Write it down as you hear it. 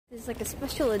This is like a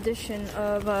special edition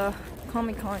of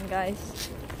Comic-Con, guys.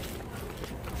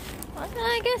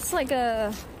 I guess like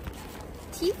a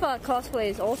Tifa cosplay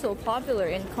is also popular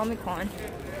in Comic-Con.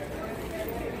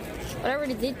 But I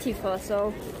already did Tifa,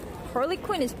 so Harley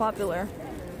Quinn is popular.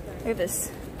 Look at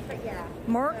this.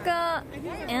 Marca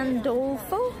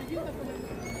Andolfo?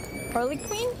 Harley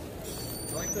Quinn?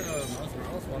 Look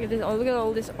at this. Oh, look at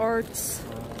all these arts.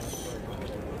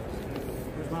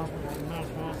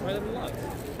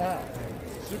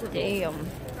 Damn.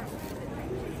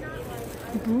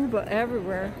 Booba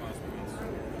everywhere.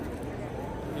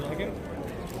 You like it?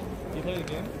 You play the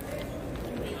game?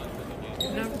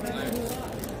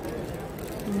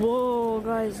 Whoa,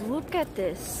 guys, look at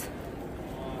this.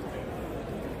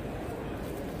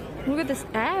 Look at this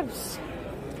abs.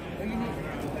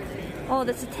 Oh,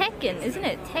 that's a Tekken, isn't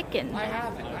it? Tekken. I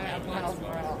have it.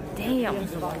 Damn.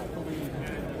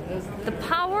 The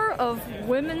power of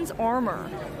women's armor.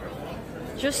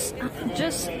 Just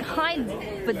hide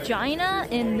vagina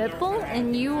and nipple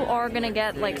and you are gonna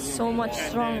get like so much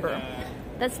stronger.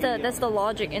 That's the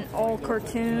logic in all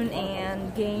cartoon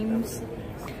and games.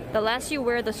 The less you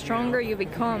wear, the stronger you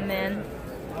become, man.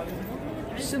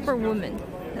 Superwoman.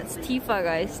 That's Tifa,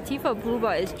 guys. Tifa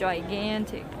Booba is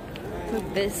gigantic. Look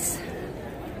at this.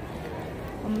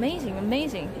 Amazing,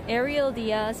 amazing. Ariel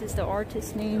Diaz is the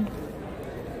artist's name.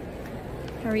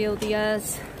 Ariel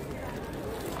Diaz.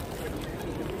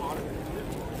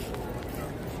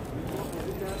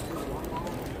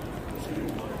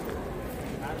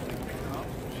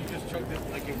 She just choked it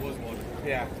like it was water.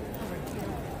 Yeah.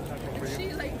 She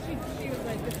was like,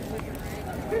 this is looking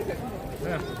right.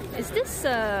 Yeah. Is this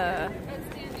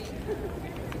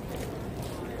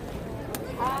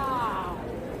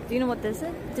do you know what this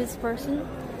is? This person?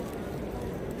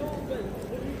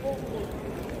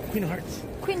 Queen Hearts.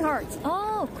 Queen Hearts.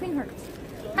 Oh, Queen Hearts.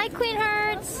 Hi, Queen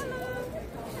Hearts.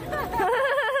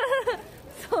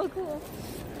 So cool.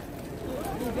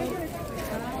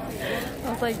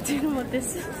 I was like, do you know what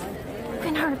this is?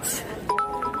 Queen Hearts.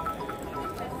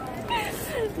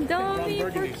 Dummy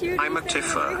for cutie. I'm a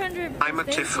Tifa. I'm a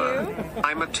Tifa.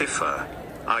 I'm a Tifa.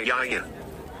 Yeah.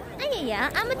 Yeah,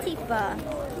 I'm a Tifa.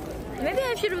 Maybe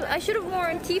I should have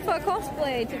worn Tifa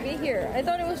cosplay to be here. I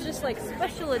thought it was just like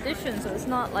special edition, so it's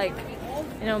not like,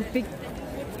 you know, big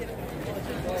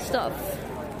stuff.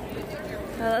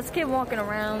 Let's keep walking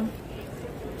around.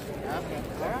 Okay,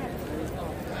 alright.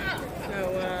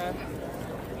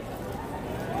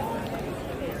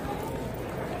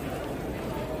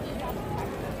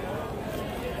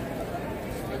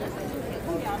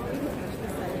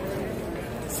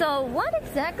 So what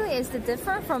exactly is the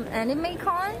difference from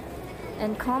Anime-Con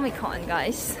and Comic-Con,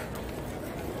 guys?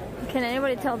 Can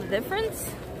anybody tell the difference?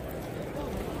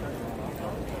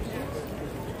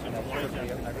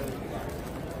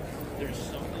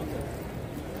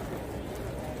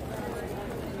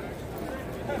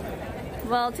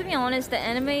 Well, to be honest, the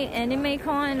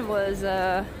Anime-Con was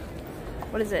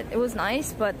what is it? It was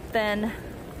nice, but then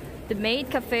the maid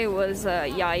cafe was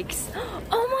yikes.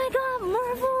 Oh my god,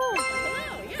 Marvel!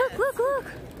 Look!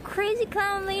 Crazy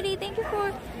clown lady, thank you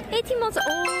for 18 months.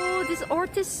 Oh, this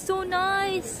art is so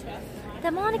nice.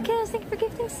 Demonicus, thank you for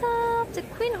gifting subs. The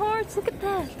Queen Hearts, look at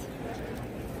that.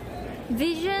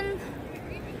 Vision.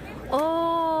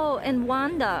 Oh, and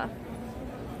Wanda.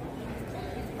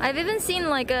 I've even seen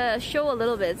like a show a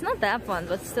little bit. It's not that fun,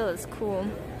 but still it's cool.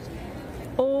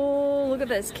 Oh, look at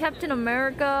this. Captain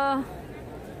America.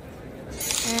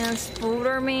 And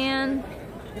Spider-Man.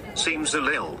 Seems a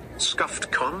lil scuffed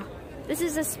con. This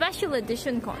is a special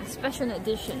edition con. Special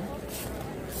edition.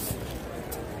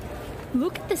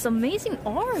 Look at this amazing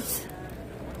art.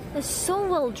 It's so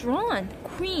well drawn.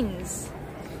 Queens.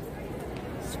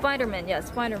 Spider-Man, yeah,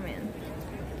 Spider-Man.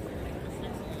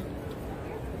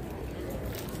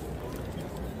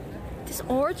 These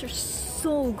arts are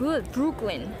so good.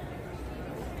 Brooklyn.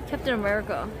 Captain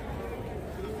America.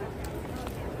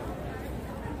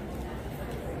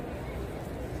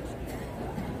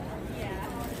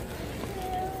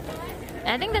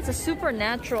 I think that's a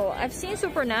Supernatural. I've seen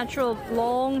Supernatural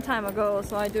long time ago,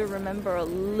 so I do remember a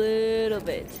little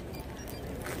bit.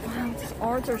 Wow, these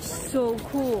arts are so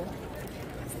cool.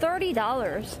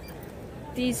 $30.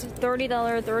 These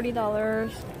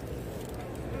 $30.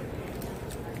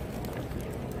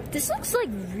 This looks like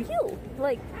real,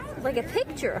 like a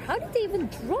picture. How did they even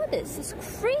draw this? It's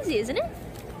crazy, isn't it?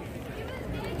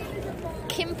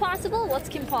 Kim Possible? What's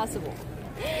Kim Possible?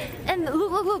 And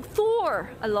look,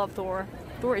 Thor! I love Thor.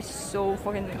 Thor is so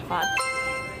fucking hot.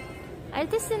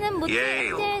 Artisanum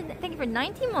Muted. Thank you for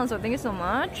 19 months. Thank you so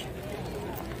much.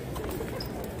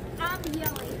 I'm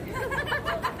yelling.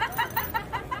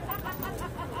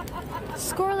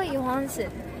 Scarlett Johansson.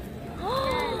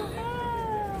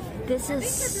 This is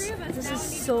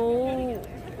so.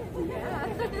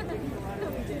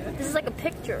 This is like a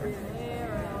picture.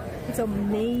 It's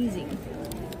amazing.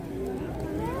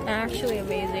 Actually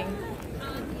amazing.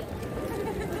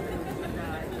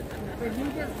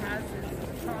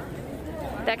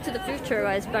 Back to the Future,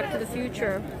 guys. Back to the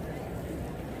Future.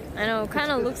 I know,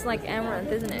 kind of looks like Amaranth,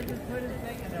 isn't it?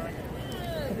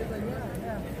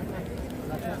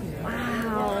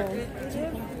 Wow.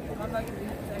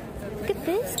 Look at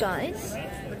this, guys.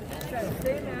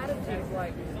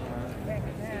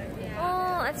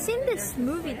 Oh, I've seen this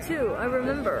movie too. I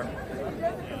remember.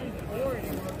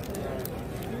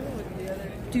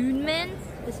 Dune Man?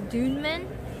 This Dune Man?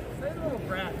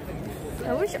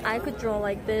 I wish I could draw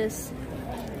like this.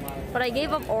 But I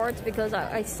gave up art because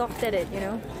I sucked at it, you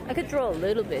know? I could draw a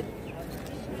little bit,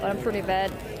 but I'm pretty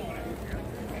bad.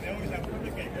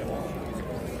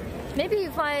 Maybe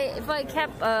if I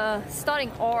kept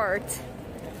studying art,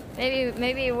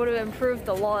 maybe it would have improved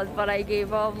a lot, but I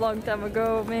gave up a long time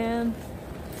ago, man.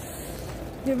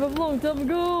 Gave up a long time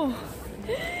ago.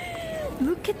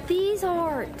 Look at these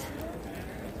art.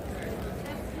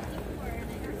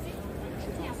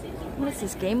 What is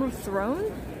this, Game of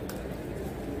Thrones?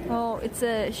 Oh, it's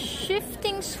a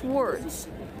Shifting Swords.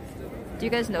 Do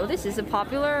you guys know this? Is it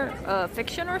popular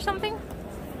fiction or something?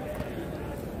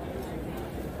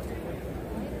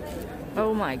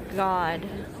 Oh my god.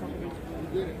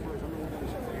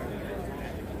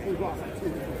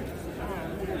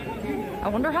 I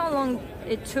wonder how long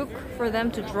it took for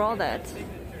them to draw that.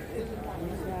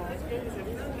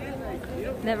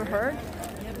 Never heard?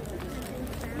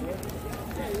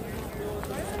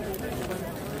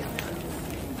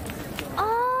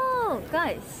 Oh,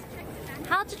 guys.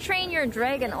 How to Train Your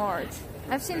Dragon art.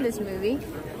 I've seen this movie.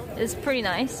 It's pretty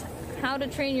nice. How to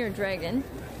Train Your Dragon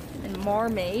and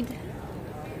Mermaid.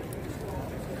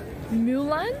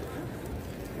 Mulan?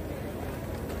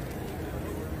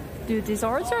 Dude, these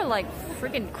arts are like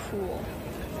freaking cool.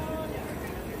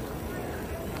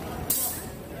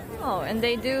 Oh, and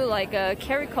they do like a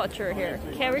caricature here.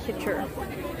 Caricature.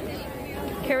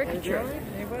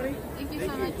 Anybody? Thank you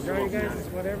so much. Enjoy, you guys. It's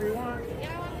whatever you want.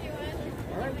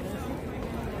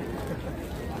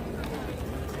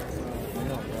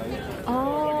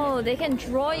 Oh, they can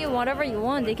draw you whatever you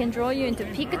want. They can draw you into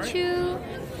Pikachu.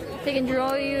 They can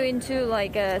draw you into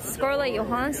like a Scarlett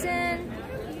Johansson.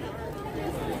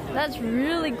 That's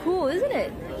really cool, isn't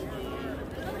it?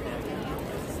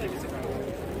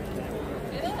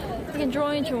 You can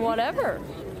draw into whatever.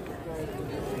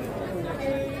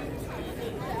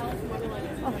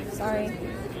 Oh, sorry.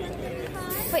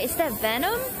 Wait, is that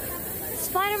Venom?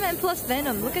 Spider-Man plus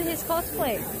Venom. Look at his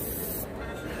cosplay.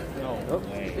 No.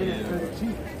 It's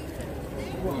cheap.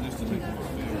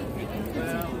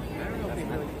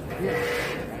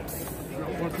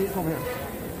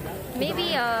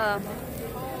 Maybe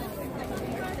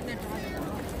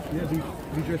Yeah,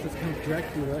 be dressed as Count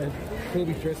Dracula and he'll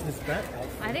be dressed as Batman.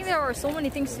 I think there are so many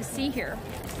things to see here.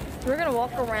 We're gonna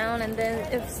walk around, and then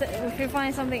if we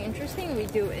find something interesting, we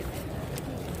do it.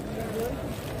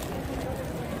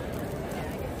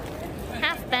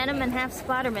 Half Venom and half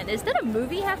Spider-Man. Is that a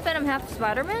movie? Half Venom, half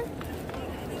Spider-Man?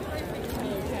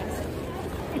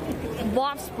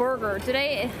 Bob's Burger.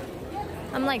 Today,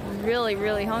 I'm like really,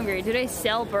 really hungry. Do they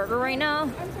sell burger right now?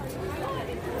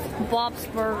 Bob's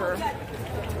Burger.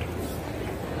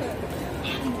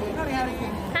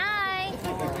 Hi!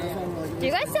 Do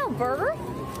you guys sell burger?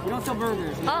 We don't sell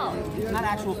burgers. Oh. Not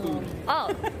actual food. Oh.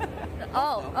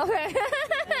 Oh, okay.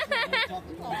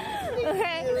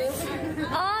 Okay.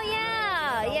 Oh,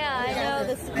 yeah. Yeah, I know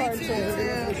this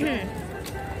cartoon.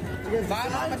 Bye,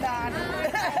 Mama Don.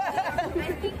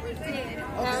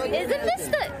 Isn't this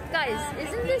the... Guys,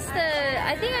 isn't this the...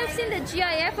 I think I've seen the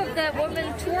GIF of that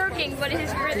woman twerking, but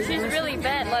she's really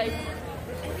bad. Like,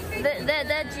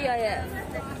 that GIF.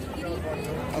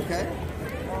 Okay.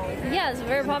 Yeah, it's a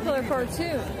very popular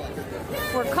cartoon.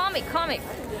 Or comic.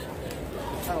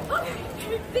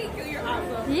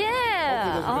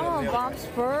 Yeah. Oh, Bob's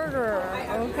Burger.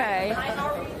 Okay.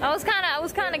 I was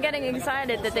kind of getting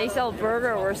excited that they sell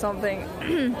burger or something.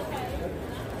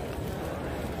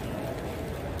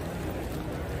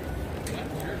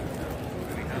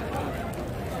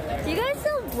 Do you guys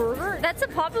sell burger? That's a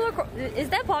popular. Is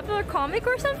that popular comic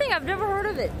or something? I've never heard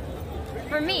of it.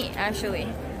 For me, actually.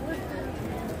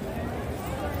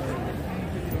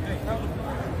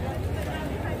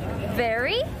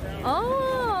 Very? Oh.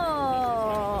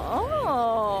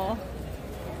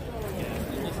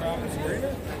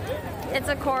 It's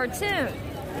a cartoon.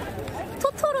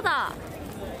 Totoro da.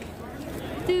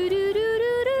 Do do do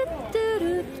do do do do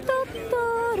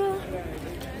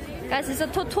Guys, it's a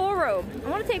Totoro. I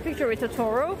want to take a picture with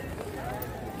Totoro.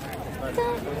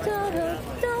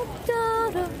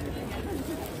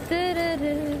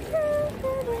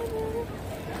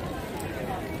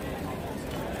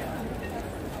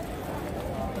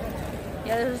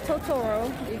 Yeah, there's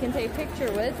Totoro you can take a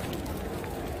picture with.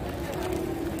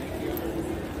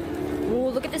 Ooh,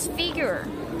 look at this figure.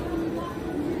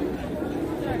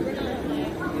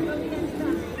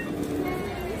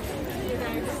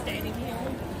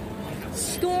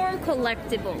 Storm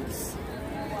Collectibles.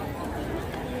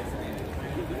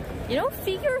 You know,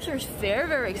 figures are very,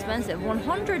 very expensive.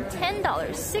 $110,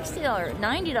 $60,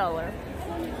 $90.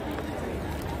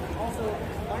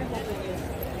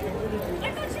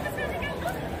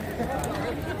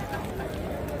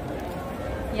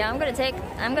 Yeah, I'm gonna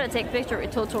take a picture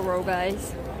with Totoro,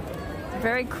 guys.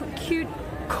 Very cute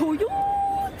coyote.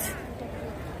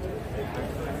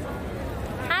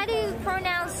 How do you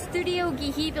pronounce Studio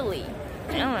Ghibli?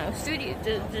 I don't know. Studio.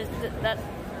 That.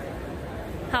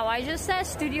 How I just said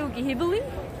Studio Ghibli.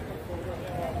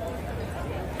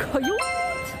 Coyote.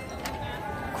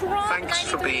 Thanks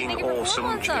for being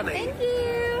awesome, Jinny. Thank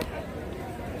you.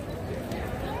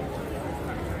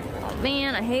 Oh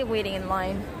man, I hate waiting in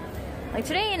line. Like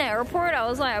today in the airport, I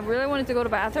was like, I really wanted to go to the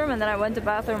bathroom, and then I went to the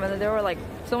bathroom, and then there were like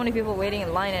so many people waiting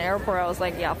in line in the airport. I was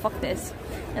like, yeah, fuck this,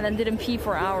 and then didn't pee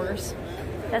for hours.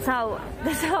 That's how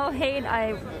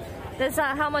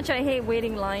much I hate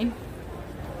waiting in line.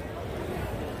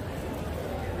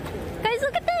 Guys,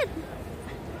 look at that!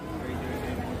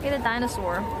 Look at the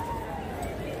dinosaur.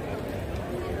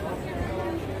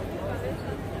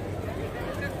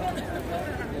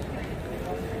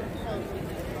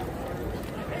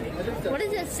 What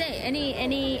does it say?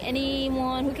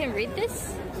 Anyone who can read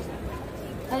this?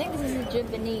 I think this is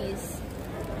Japanese.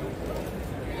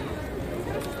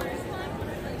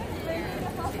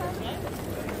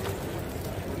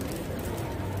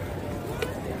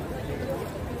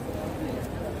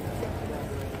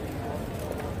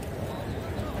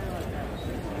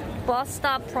 Bus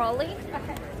stop trolley.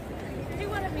 Okay. Do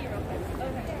one of me real quick.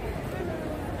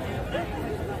 Okay.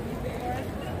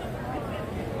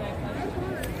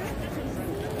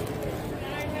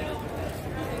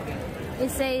 It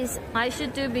says I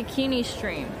should do bikini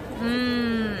stream.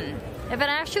 If it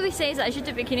actually says I should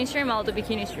do bikini stream, I'll do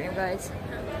bikini stream, guys.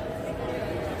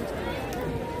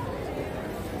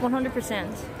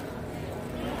 100%.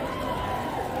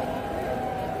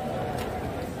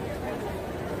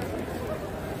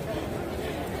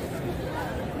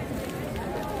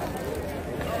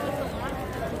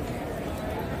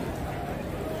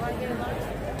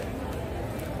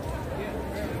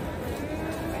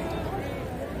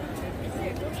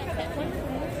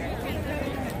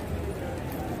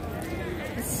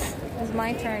 It's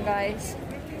my turn, guys.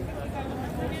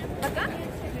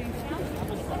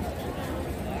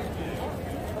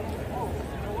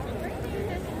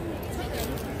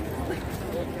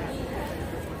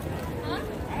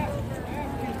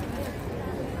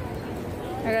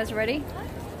 Are you guys ready?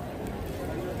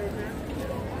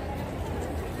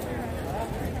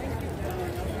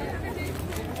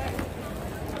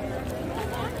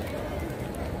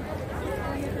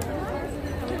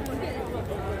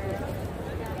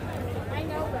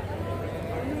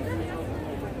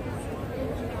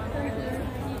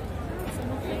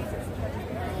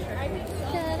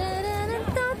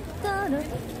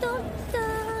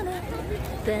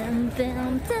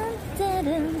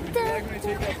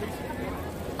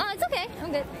 Oh, it's okay.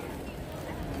 I'm good.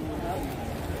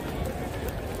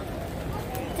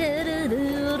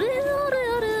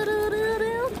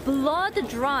 Blood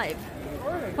Drive.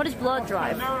 What is Blood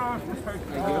Drive?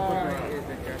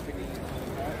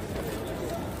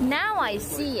 Now I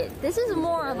see it. This is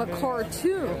more of a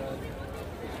cartoon.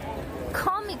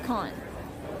 Comic-Con.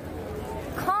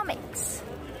 Comics.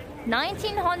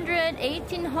 1900,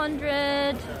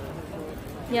 1800.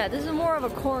 Yeah, this is more of a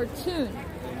cartoon.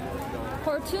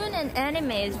 Cartoon and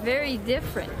anime is very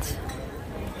different.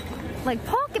 Like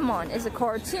Pokemon is a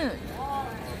cartoon.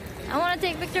 I want to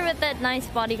take a picture with that nice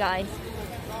body guy.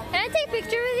 Can I take a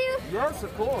picture with you? Yes,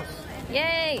 of course.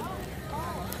 Yay!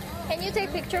 Can you take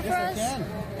a picture for us? Can.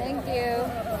 Thank you.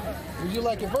 Would you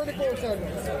like it vertical or horizontal?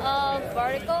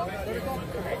 Vertical.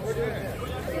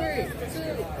 3,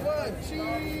 2, 1,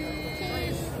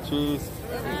 cheese. Cheese.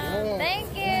 Thank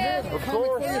you. Of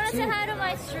course. You want to say hi to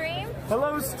my stream?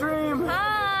 Hello, stream.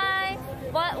 Hi.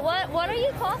 What are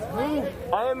you cosplaying?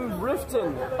 I am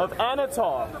Riften of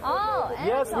Anatar. Oh,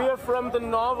 Yes, we Anton. are from the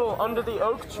novel Under the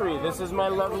Oak Tree. This is my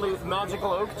lovely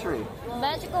magical oak tree.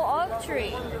 Magical oak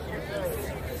tree.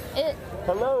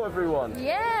 Hello, everyone.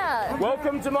 Yeah.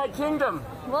 Welcome to my kingdom.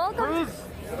 Welcome. Please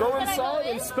Go Can I go inside,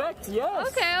 in? inspect, yes.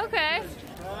 Okay, okay.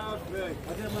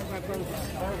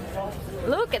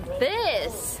 Look at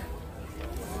this.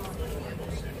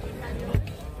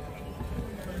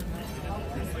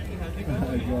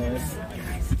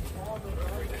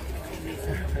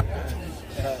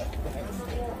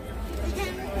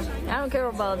 I don't care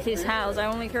about his house, I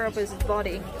only care about his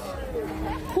body.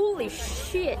 Holy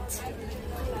shit.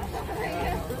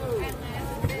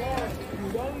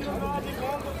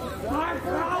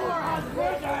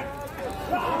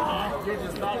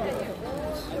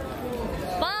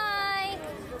 Bye!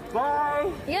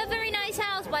 Bye! You have a very nice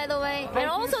house, by the way. And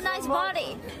also nice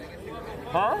body.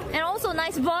 Huh? And also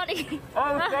nice body.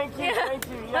 Oh, thank you, Yeah. thank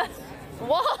you, yes.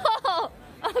 Whoa!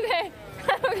 Okay,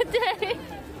 have a good day.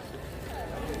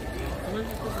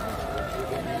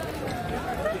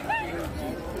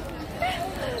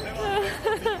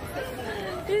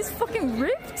 He's fucking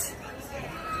ripped.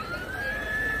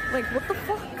 Like, what the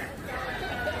fuck?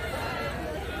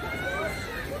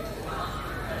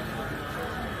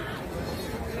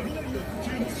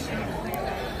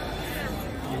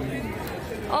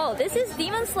 Oh, this is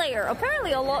Demon Slayer.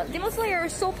 Apparently, Demon Slayer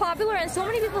is so popular, and so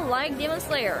many people like Demon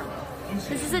Slayer.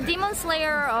 This is a Demon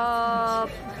Slayer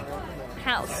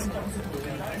house.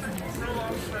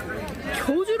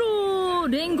 교주로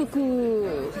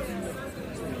랭고쿠.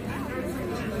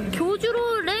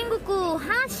 교주로 랭고쿠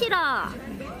하시라.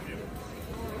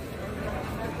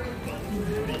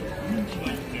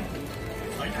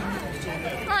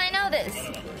 Oh, I know this.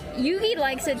 Yugi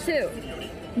likes it too.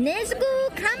 Nezuko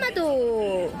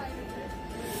Kamado.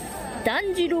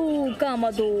 Tanjiro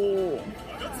Kamado.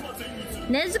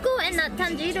 Nezuko and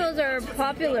Tanjiros are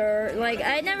popular. Like,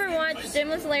 I never watched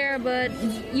Demon Slayer, but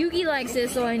Yugi likes it,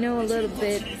 so I know a little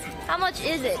bit. How much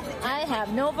is it? I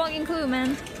have no fucking clue,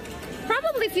 man.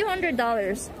 Probably a few $100.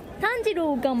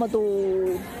 Tanjiro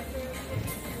Kamado.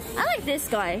 I like this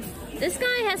guy. This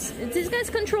guy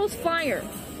controls fire.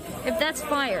 If that's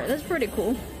fire, that's pretty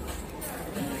cool.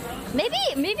 Maybe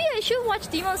I should watch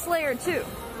Demon Slayer too.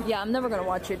 Yeah, I'm never gonna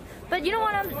watch it. But you know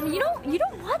what? You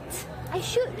know what? I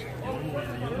should.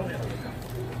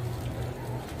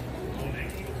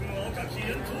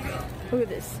 Look at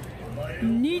this.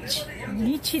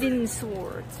 Nichirin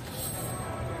sword.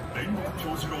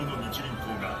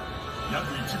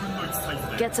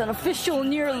 Gets an official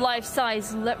near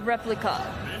life-size replica.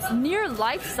 Near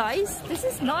life-size? This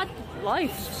is not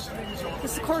life.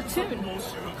 This is a cartoon.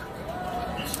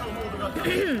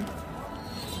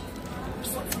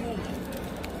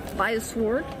 Buy a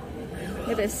sword. Look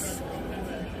at this.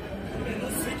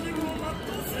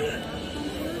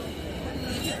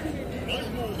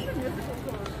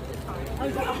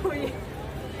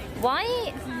 Why?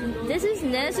 This is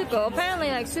Nezuko. Apparently,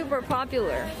 like super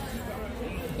popular.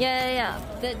 Yeah.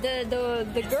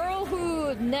 The girl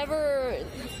who never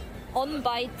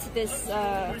unbite this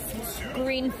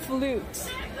green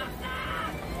flute.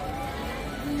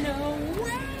 No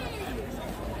way!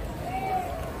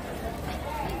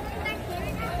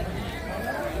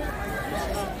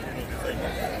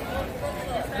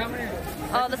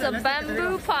 Oh, that's a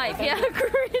bamboo pipe. Yeah,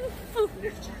 green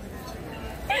flute.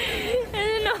 I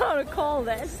didn't know how to call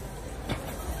this.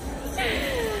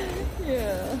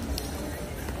 Yeah.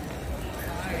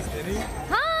 Hi, Jinny.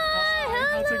 Hi, hello.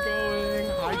 How's it going?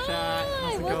 Hi, chat.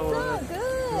 How's it What's going? up?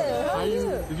 Good. How are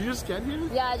you? Did you just get here?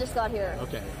 Yeah, I just got here.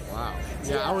 Okay. Wow.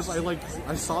 Yeah,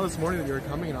 I saw this morning that you were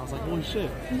coming, and I was like, holy shit.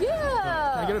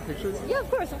 Yeah. Can I get a picture? Yeah, of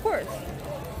course, of course.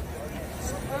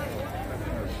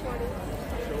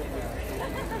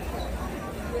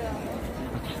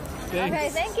 Thanks. Okay,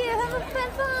 thank you. Have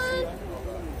fun.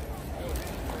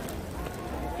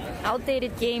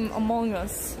 Outdated game Among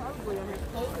Us.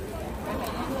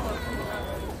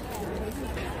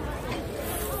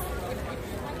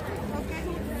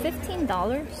 $15?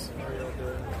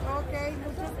 Ok,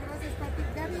 muchas gracias, papi.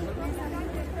 Gaby,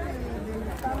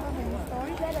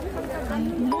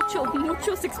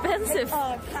 Mucho's expensive.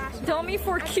 Tell me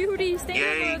for cuties. Thank you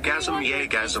Yay, for gasm, watching. yay,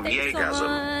 gasm, Thanks yay, so gasm.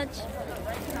 much.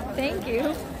 Thank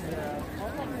you.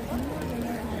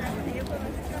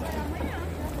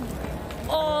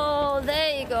 Oh,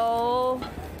 there you go.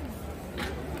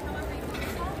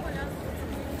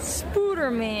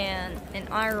 Spooderman and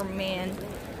Iron Man.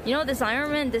 You know, this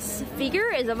Iron Man, this figure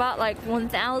is about like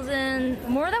 $1,000,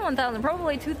 more than $1,000,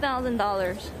 probably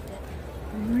 $2,000.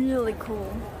 Really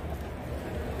cool.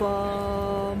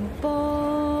 Bum,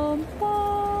 bum,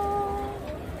 bum.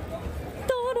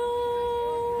 Da-da.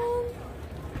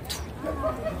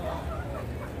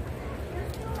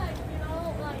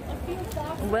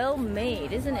 Well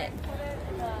made, isn't it?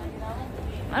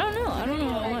 I don't know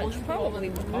how much. Probably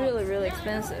really, really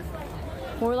expensive.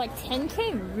 Or like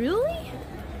 10K? Really?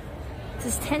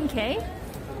 This is 10K?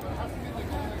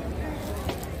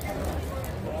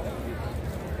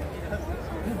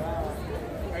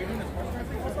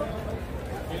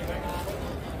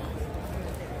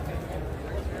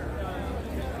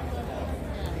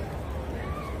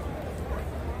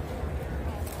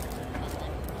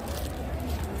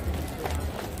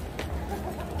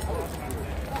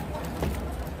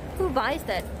 Who buys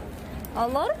that? A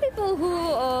lot of people who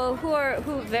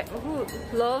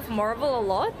love Marvel a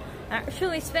lot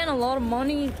actually spend a lot of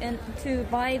money to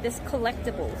buy this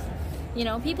collectibles. You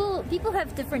know, people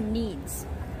have different needs.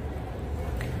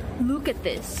 Look at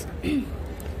this.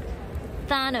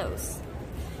 Thanos.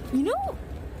 You know,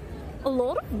 a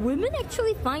lot of women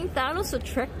actually find Thanos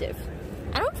attractive.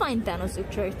 I don't find Thanos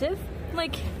attractive.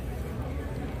 Like,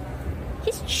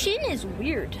 his chin is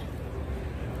weird.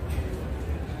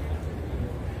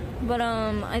 But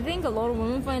I think a lot of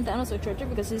women find Thanos attractive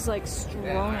because he's like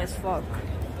strong as fuck.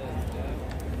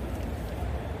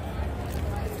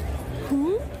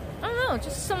 Who? I don't know,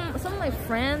 just some of my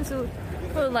friends who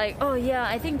were like, oh yeah,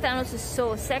 I think Thanos is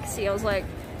so sexy. I was like,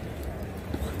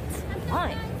 what?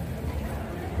 Why?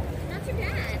 Not too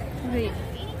bad. Wait.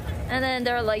 And then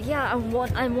they're like, yeah, I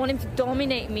want him to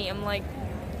dominate me. I'm like,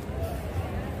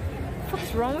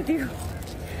 what's wrong with you?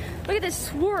 Look at this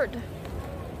sword.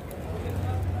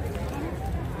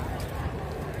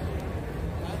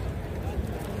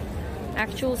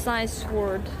 Actual size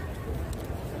sword.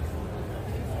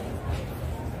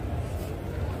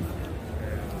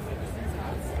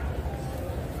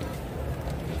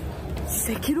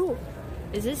 Sekiro.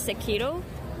 Is this Sekiro?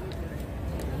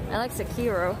 I like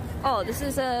Sekiro. Oh, this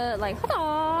is like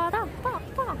that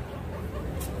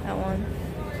one.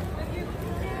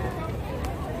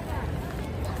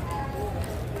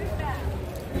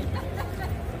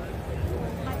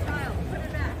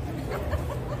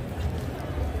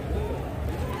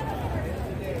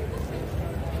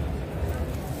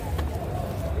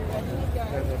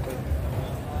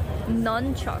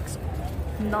 Nunchucks.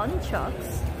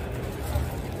 Nunchucks?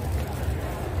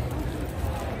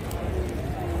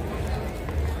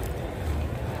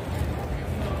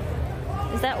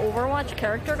 Is that Overwatch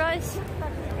character, guys?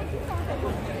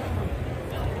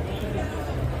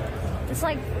 It's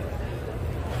like...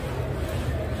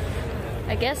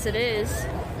 I guess it is.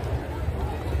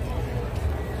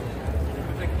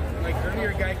 Like earlier,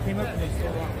 a guy came up and they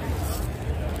stole off.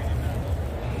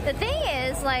 The thing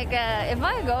is, like, if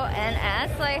I go and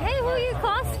ask, like, hey, who are you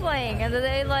cosplaying? And then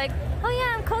they like, oh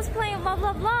yeah, I'm cosplaying blah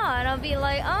blah blah. And I'll be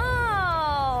like,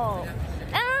 oh.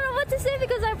 And I don't know what to say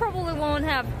because I probably won't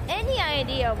have any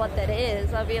idea what that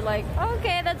is. I'll be like,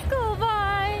 okay, that's cool,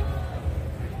 bye.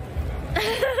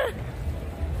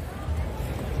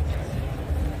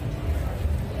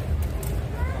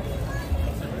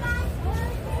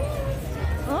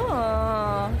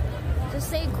 Oh, just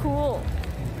say cool.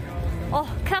 Oh,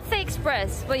 Cafe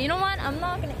Express. But you know what? I'm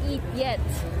not gonna eat yet.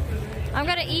 I'm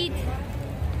gonna eat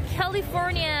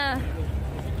California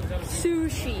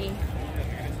sushi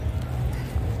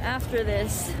after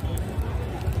this.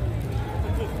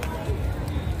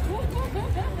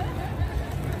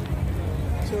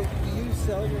 So, do you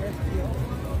sell your SPL?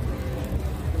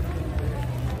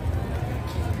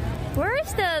 Where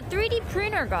is the 3D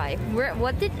printer guy?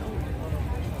 What did...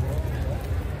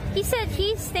 He said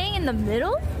he's staying in the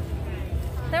middle?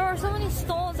 There were so many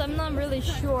stalls, I'm not really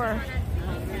sure.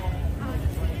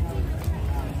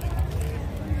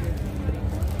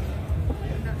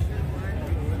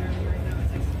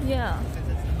 Yeah.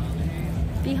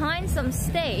 Behind some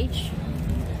stage.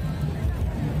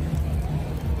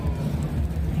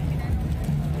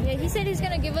 Yeah, he said he's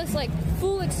gonna give us like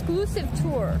full exclusive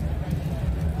tour.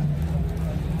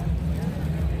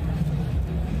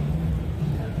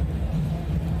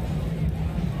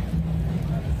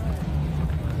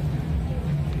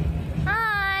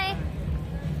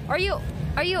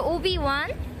 Are you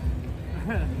Obi-Wan?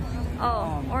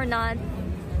 Oh, or not?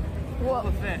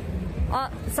 Boba Fett.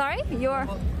 Sorry? You're...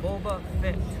 Boba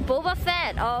Fett. Boba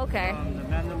Fett. Oh, okay. The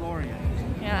Mandalorian.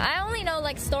 Yeah, I only know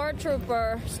like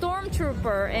Stormtrooper,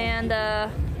 and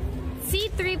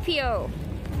C-3PO.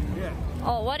 Yeah.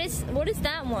 Oh, what is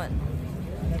that one?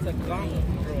 That's a gauntlet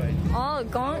droid. Oh, a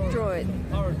gaunt droid.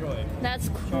 Power droid. That's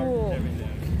cool.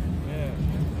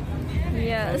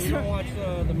 Yeah. You don't watch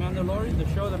the Mandalorian, the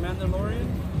show The Mandalorian?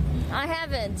 I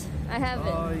haven't.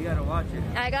 Oh, you gotta watch it.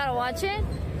 I gotta watch it?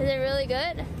 Is it really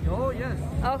good? Oh, yes.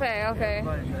 Okay, okay.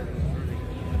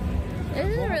 This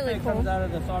is really cool. Comes out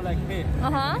of the Sarlacc pit.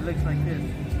 Uh-huh. It looks like this.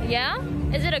 Yeah?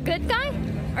 Is it a good guy?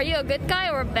 Are you a good guy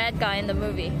or a bad guy in the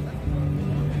movie?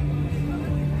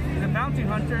 He's a bounty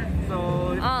hunter,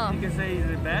 so you can say he's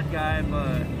a bad guy, but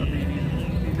I mean,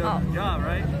 he does his job,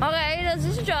 right? Okay, he does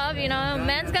his job, you know.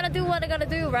 Man's gotta do what he gotta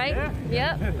do, right?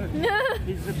 Yeah. Yep.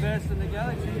 He's the best in the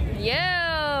galaxy.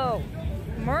 Yo!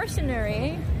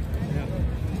 Mercenary.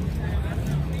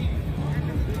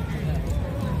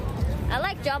 I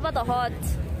like Jabba the Hutt.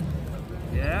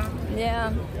 Yeah?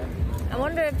 Yeah. I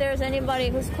wonder if there's anybody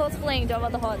who's cosplaying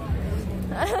Jabba the Hutt.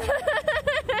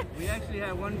 We actually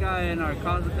had one guy in our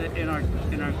in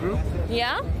our group.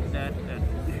 Yeah? That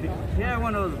he had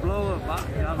one of those blow up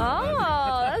boxes.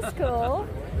 Oh, that's cool.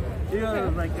 He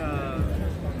was like a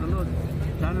little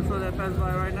dinosaur that passes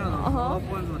by right now. Those blow up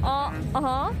ones with the hands.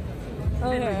 It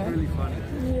looks really funny.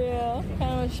 Yeah.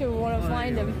 Kind of sure want to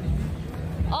find him.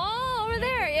 Oh, over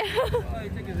there. Yeah. Oh, he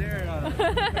took his hair out.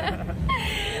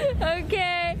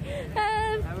 Okay.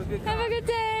 Have a good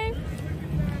day.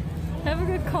 Have a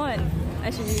good con. I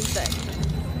should use that.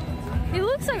 He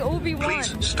looks like Obi-Wan.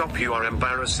 Please stop, you are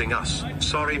embarrassing us.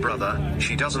 Sorry, brother,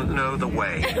 she doesn't know the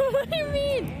way. What do you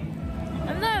mean?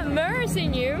 I'm not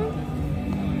embarrassing you.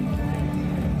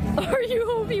 Are you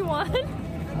Obi-Wan?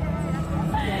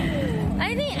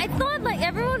 I thought like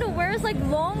everyone who wears like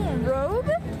long robe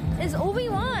is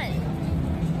Obi-Wan.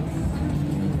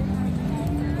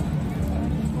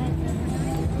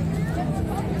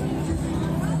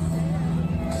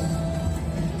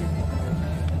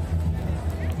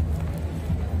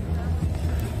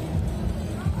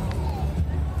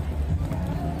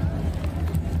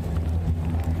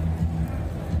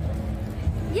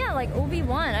 Yeah, like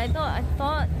Obi-Wan. I thought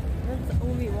that's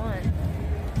Obi-Wan.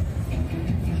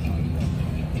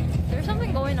 There's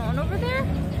something going on over there?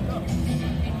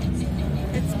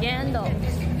 It's Gandalf.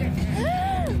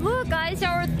 Look guys, there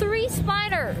are 3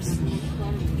 spiders.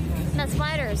 Not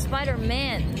spiders,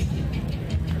 Spider-Man.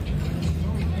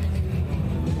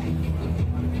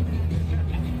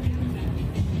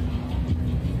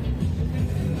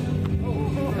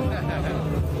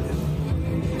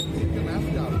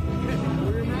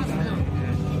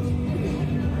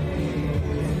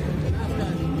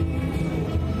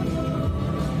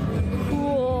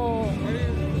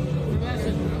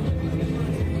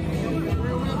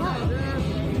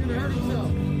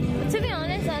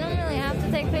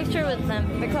 With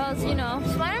them because, you know,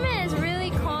 Spider-Man is really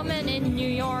common in New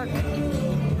York.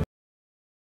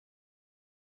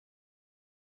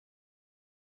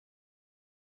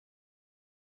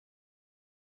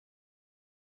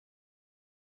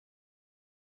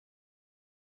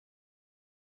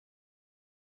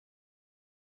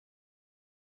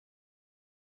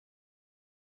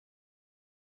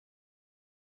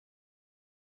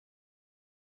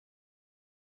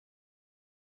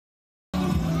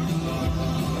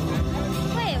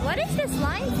 What is this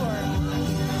line for?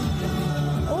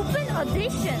 Open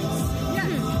auditions.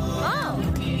 Yes. Oh.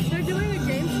 They're doing a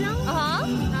game show.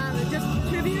 Just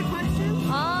trivia questions.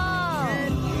 Oh.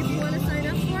 And if you want to sign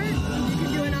up for it, you can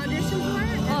do an audition for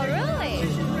it. Oh, really?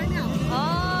 Audition right now.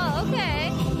 Oh, okay.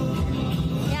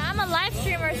 Yeah, I'm a live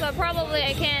streamer, so probably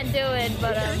I can't do it,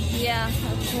 but yeah,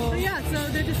 that's cool. So yeah, so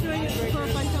they're just doing it for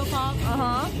Funko Pop.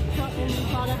 And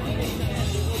product.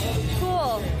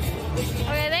 Cool.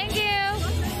 Okay, thank you.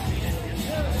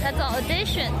 That's an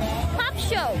audition. Pop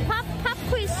show. Pop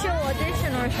quiz show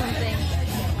audition or something.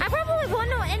 I probably won't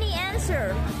know any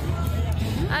answer.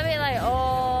 I'd be like,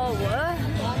 oh, what?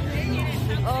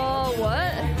 Oh,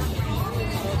 what?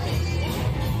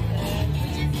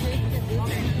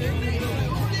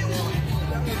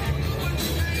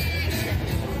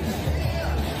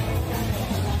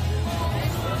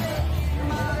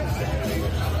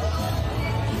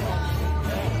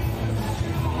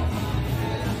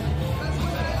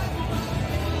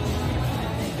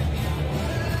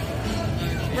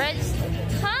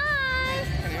 Hi!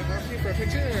 Can I walk you for a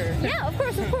picture? Yeah, of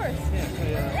course, of course.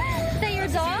 Yeah. Is that your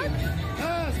dog?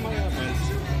 It's my elephant.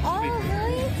 Oh,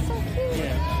 really? It's so cute.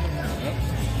 Yeah. Oops.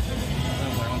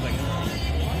 One second.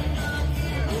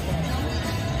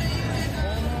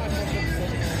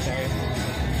 Sorry.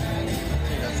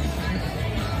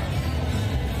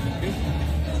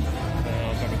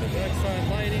 I'll cover the back side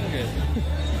lighting. Good.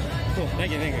 Cool. Thank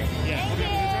you. Yeah. Thank you.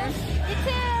 You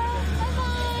too.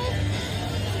 Bye-bye.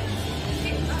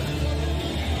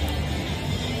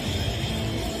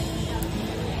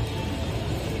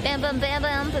 Bam bam bam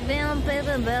bam bam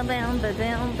bam bam bam bam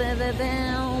bam bam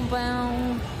bam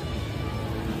bam.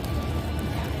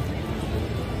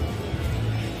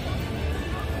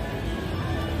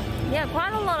 Yeah,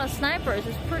 quite a lot of snipers.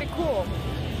 It's pretty cool.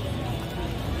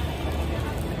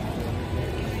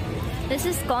 This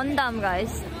is Gundam,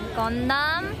 guys.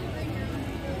 Gundam.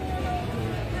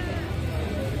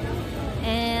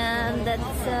 And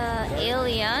that's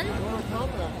Alien.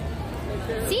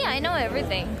 See, I know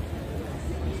everything.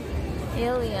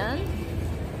 Alien.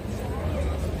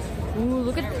 Ooh,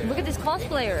 look at these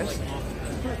cosplayers.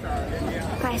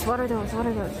 Guys, what are those? What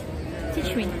are those?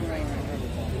 Teach me.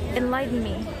 Enlighten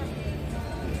me.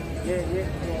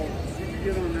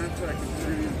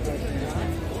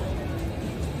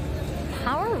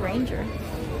 Power Ranger.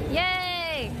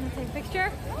 Yay! Can I take a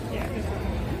picture? Yeah.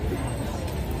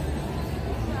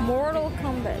 Mortal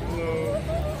Kombat. Hello.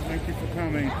 Thank you for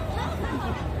coming.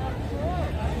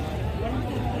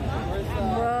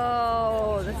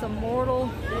 Bro, that's a Mortal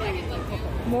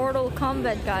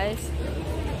Kombat, guys.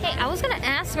 Hey, I was gonna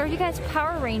ask, are you guys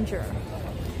Power Ranger?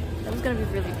 That was gonna be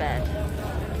really bad.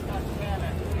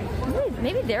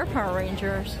 Maybe they're Power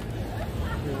Rangers.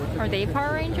 Are they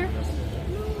Power Ranger?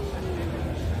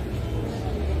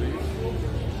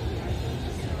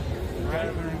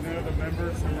 They're the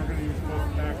members, and we're going to use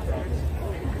both backdrops.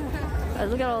 Guys,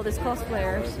 look at all these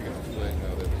cosplayers.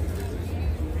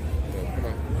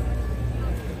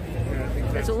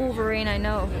 That's Wolverine, I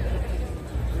know.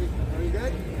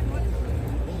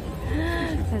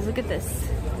 Guys, look at this.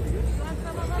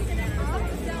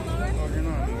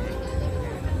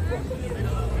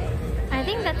 I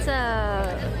think that's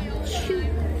a Chew.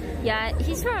 Yeah,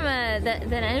 he's from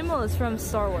that animal is from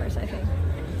Star Wars, I think.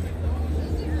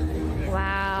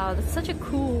 Wow, that's such a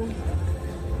cool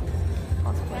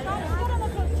cosplay.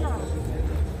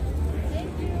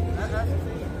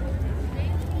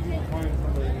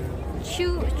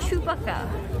 Chewbacca.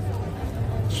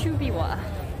 Chewbiwa.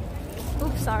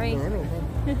 Oops, sorry.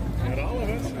 Not all of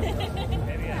us.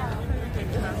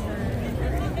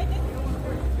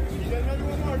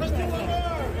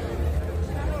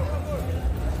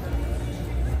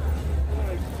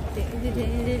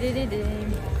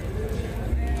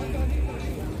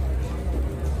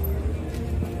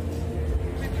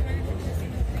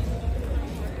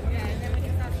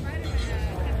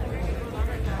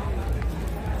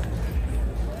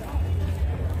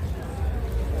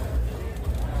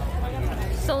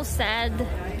 So sad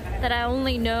that I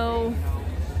only know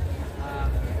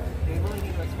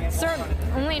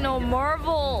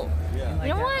Marvel. You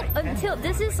know what? Until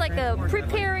this is like a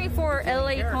preparing for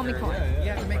LA Comic Con.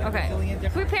 Okay,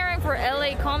 preparing for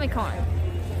LA Comic Con.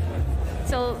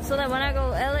 So that when I go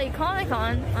LA Comic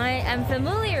Con, I am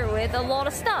familiar with a lot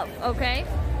of stuff. Okay.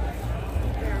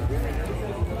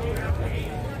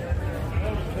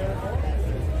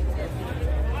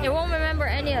 You won't remember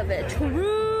any of it.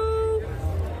 True.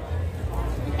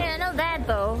 Yeah, I know that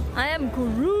though. I am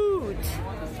Groot.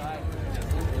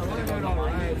 On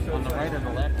the right or the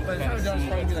left, but it's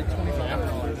probably like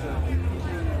 $25.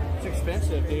 It's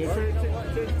expensive, dude. To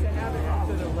have it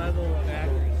to the level of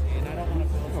accuracy, and I don't want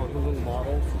to the little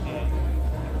models.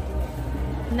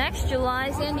 Next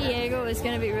July, San Diego is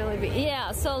gonna be really big.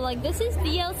 Yeah, so like this is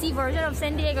DLC version of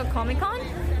San Diego Comic Con.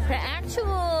 The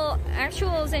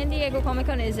actual San Diego Comic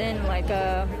Con is in like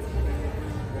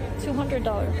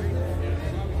 $200.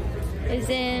 Is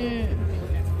in.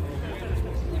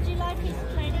 Would you like his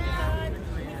trading card?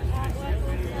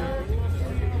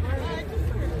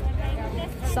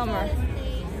 Summer.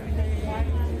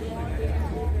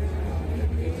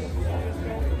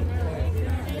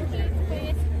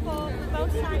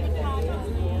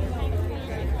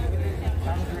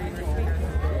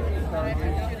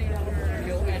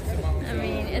 I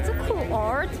mean, it's a cool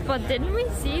art, but didn't we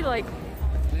see like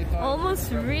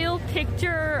almost real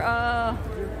picture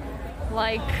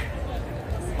like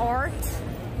art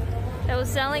that was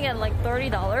selling at like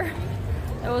 $30?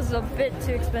 It was a bit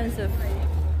too expensive.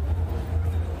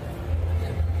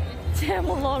 Damn,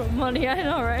 a lot of money, I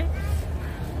know, right?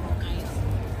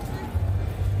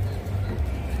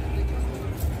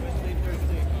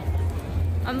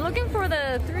 I'm looking for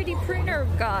the 3D printer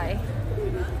guy.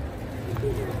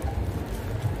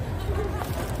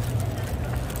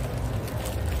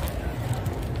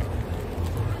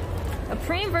 A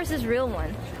print versus real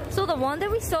one. So the one that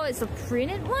we saw is a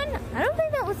printed one? I don't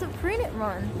think that was a printed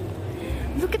one.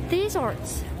 Look at these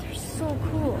arts. They're so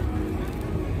cool.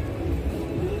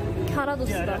 Look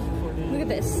at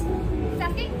this.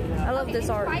 I love this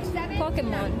art.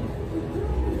 Pokemon.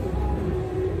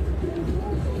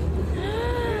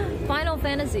 Final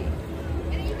Fantasy.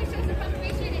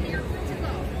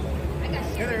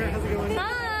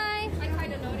 Hi!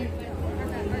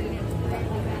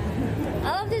 I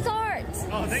love these arts.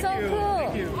 Oh, thank so you. cool.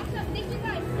 Thank you. Awesome. Thank you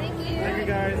guys. Thank you. Thank you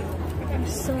guys.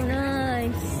 So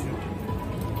nice.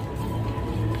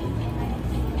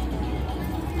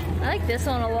 I like this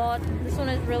one a lot. This one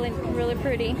is really, really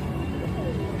pretty.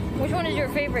 Which one is your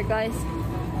favorite, guys?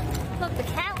 Look, the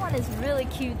cat one one is really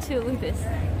cute too. Look at this.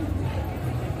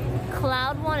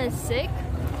 Cloud one is sick.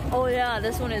 Oh yeah,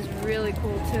 this one is really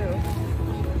cool too.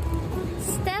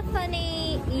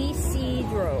 Stephanie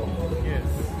Isidro. Yes.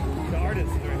 The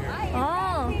artist is right here.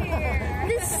 Oh,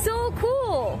 this is so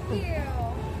cool. Thank you.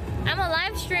 I'm a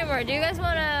live streamer. Do you guys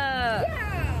wanna?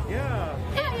 Yeah.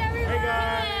 Hi everyone. Hey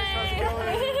guys, how's it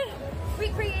going? We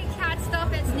create cat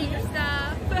stuff and sneaker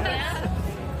stuff. Yeah.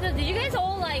 So did you guys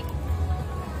all like?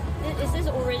 Is this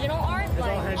original art?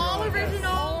 Like All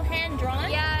original. all hand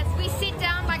drawn? Yes, we sit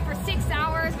down like for 6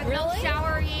 hours with no Really?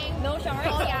 showering. No showering.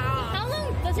 Oh, yeah. How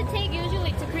long does it take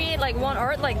usually to create like one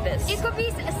art like this? It could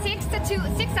be 6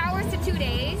 hours to 2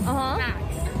 days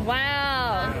max.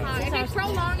 Wow. If you're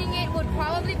prolonging it, would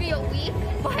probably be a week,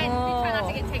 but we try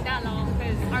not to take that long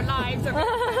because our lives are.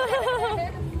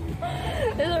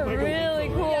 These are really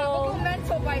cool. Yeah, we'll go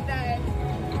mental by then.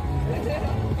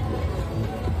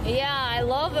 Yeah, I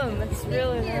love them. It's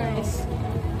really nice. Look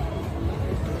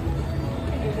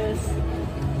at this.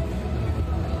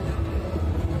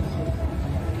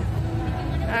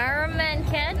 Iron Man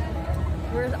cat.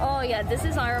 Where's? Oh yeah, this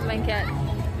is Iron Man cat.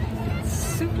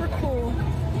 Super cool.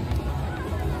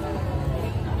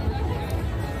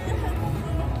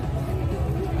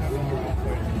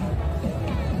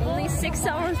 Only 6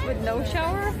 hours with no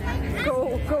shower?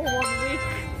 Go 1 week.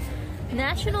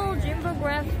 National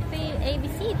Geography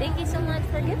ABC, thank you so much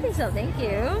for giving so. Thank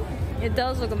you. It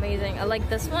does look amazing. I like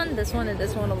this one, and this one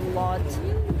a lot.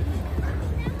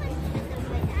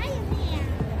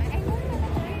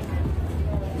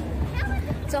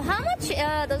 So how much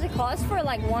does it cost for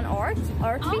like one art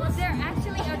piece? They're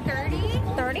actually 30.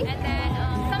 30? And then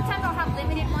sometimes I'll have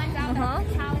limited ones out.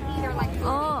 Metallic, they're like 40.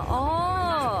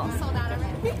 Oh. Sold out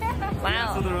already.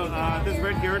 Wow. So this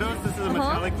red Gyarados, this is a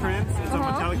metallic print. It's a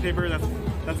metallic paper.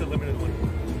 That's a limited one.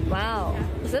 Wow.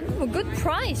 Is that a good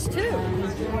price too?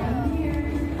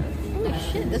 Holy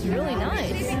shit, that's really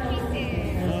nice.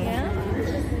 Yeah?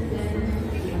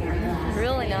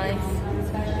 Really nice.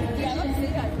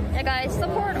 Yeah guys,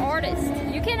 support artists.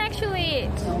 You can actually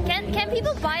can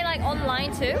people buy like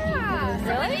online too? Yeah.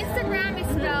 So on Really? Instagram is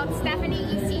spelled Stephanie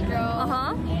Isidro.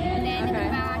 And then in the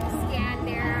back, scan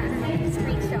there,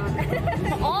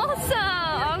 screenshot.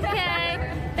 Awesome. Okay.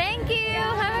 Thank you.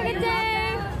 Have a good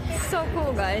day. So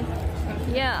cool, guys.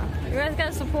 Yeah, you guys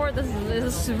gotta support this.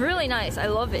 This is really nice. I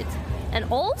love it. And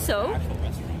also,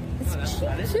 it's cheap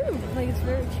too. Like it's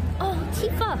very cheap. Oh,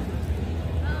 Tifa.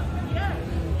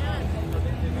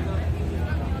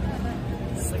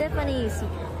 Stephanie's.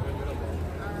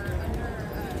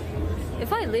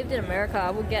 If I lived in America,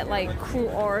 I would get like cool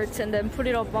art and then put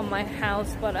it up on my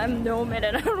house. But I'm nomad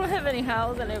and I don't have any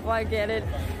house. And if I get it,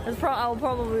 I'll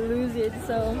probably lose it.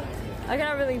 So I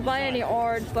cannot really buy any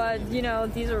art. But you know,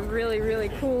 these are really, really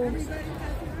cool.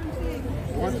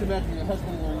 What's the back of your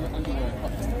husband wearing underwear?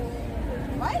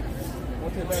 What?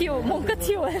 Tio, 뭔가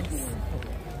TOS.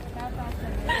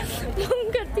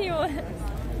 뭔가 TOS.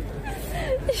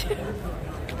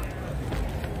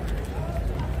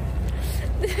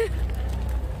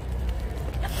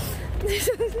 We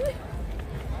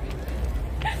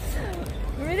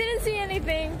didn't see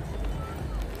anything.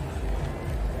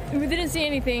 We didn't see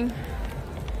anything.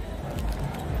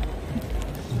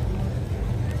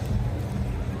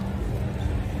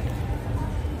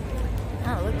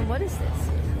 Oh, look, what is this?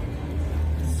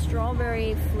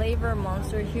 Strawberry flavor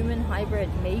monster human hybrid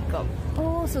makeup.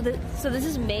 Oh, so this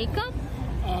is makeup?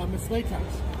 It's latex.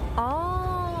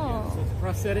 Oh. So it's a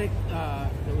prosthetic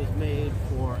that was made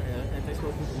for an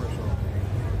anti-smoking commercial.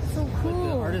 So cool. But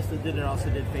the artist that did it also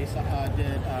did the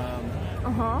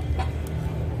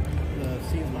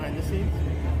scenes behind the scenes.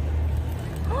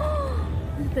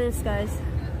 Look at this, guys.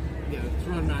 Yeah, it's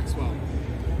Ron Maxwell.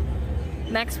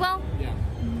 Maxwell? Yeah.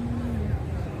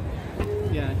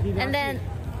 Yeah. And then,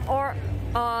 or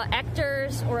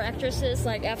actors or actresses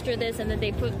like after this, and then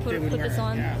they put this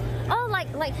on. Yeah. Oh,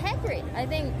 like Hagrid. I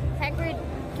think Hagrid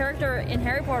character in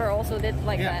Harry Potter also did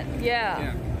like that.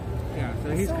 Yeah. Yeah.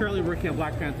 So he's currently working on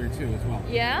Black Panther too as well.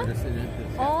 Yeah?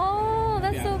 Oh,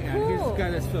 that's so cool. He's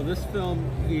got this film. This film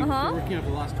he's been working on for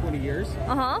the last 20 years.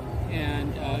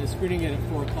 And is screening it at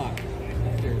 4 o'clock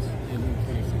upstairs in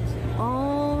 26.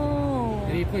 Oh.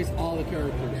 And he plays all the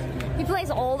characters. He plays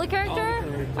all the characters?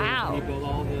 Wow. He built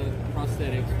all the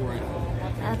prosthetics for it.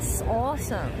 That's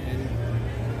awesome. And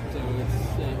so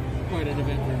it's quite an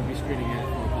event for him to be screening it at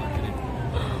 4 o'clock today.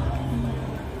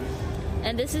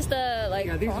 And this is the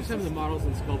these are some of the models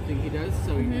and sculpting he does.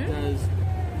 So he does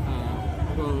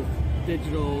both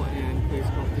digital and clay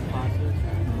sculpting classes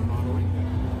and modeling.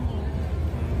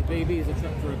 The baby is a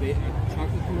for a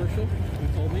chocolate commercial, he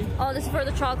told me. Oh, this is for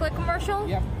the chocolate commercial?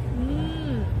 Yep.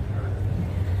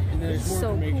 there's more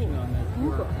so information cool. on that.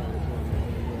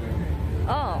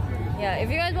 Oh, yeah. If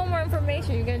you guys want more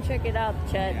information, you can check it out,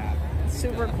 chat. It's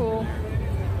super cool.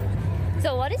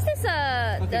 So what is this?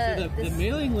 Okay, so the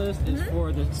mailing list is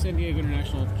for the San Diego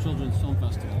International Children's Film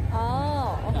Festival.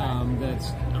 Oh, okay.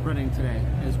 That's running today,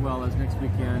 as well as next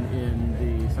weekend in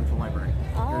the Central Library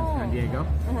here in San Diego.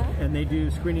 And they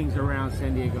do screenings around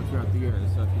San Diego throughout the year.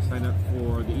 So if you sign up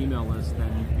for the email list,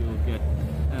 then you'll get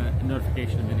a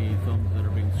notification of any films that are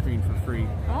being screened for free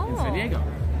in San Diego.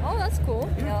 Oh, that's cool.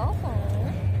 Yeah.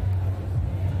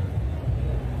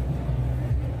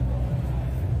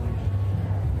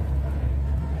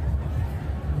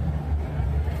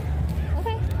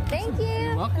 Okay, thank you.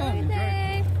 You're welcome.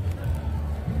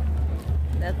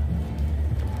 That's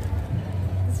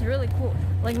really cool.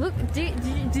 Like, look,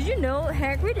 did you know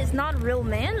Hagrid is not a real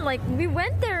man? Like, we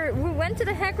went there, we went to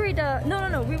the Hagrid,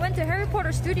 no, we went to Harry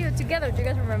Potter studio together, do you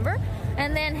guys remember?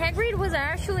 And then Hagrid was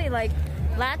actually like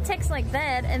latex like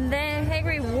that, and then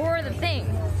Hagrid wore the thing.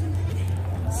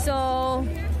 So,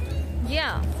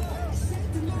 yeah.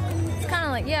 It's kind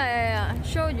of like, yeah, I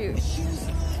showed you.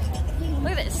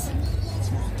 Look at this.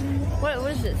 What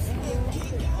is this?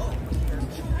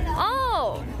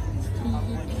 Oh!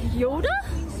 Yoda?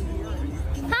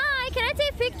 Hi, can I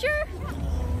take a picture?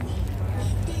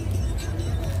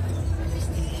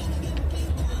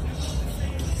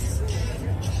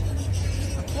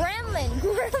 Gremlin.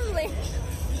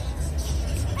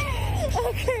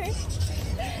 Okay.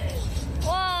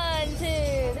 1, 2,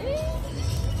 3.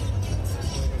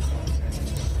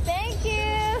 Thank you.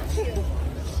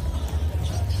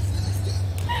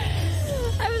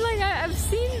 I was like, I've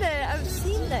seen that.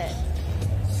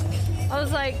 I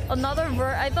was like,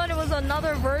 I thought it was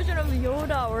another version of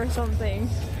Yoda or something.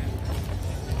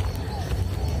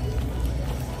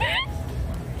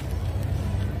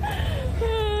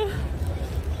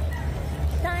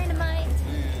 Dynamite.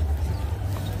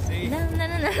 See? No.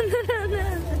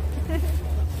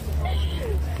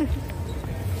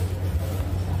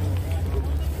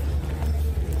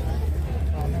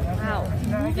 Wow,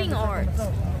 moving art.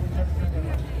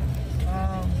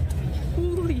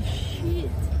 Holy shit.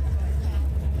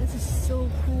 This is so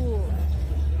cool.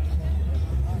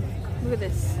 Look at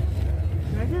this.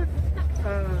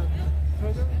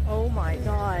 Oh my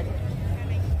god.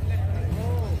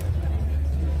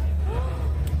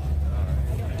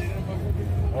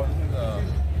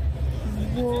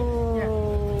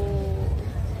 Whoa.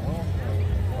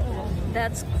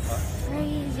 That's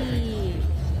crazy.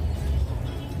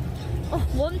 Oh,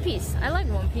 One Piece. I like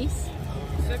One Piece.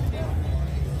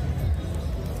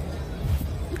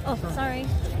 Oh, sorry.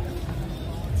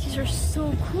 These are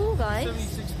so cool, guys.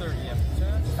 7630, yeah.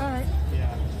 Alright.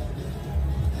 Yeah.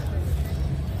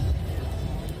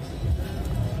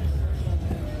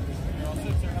 You're all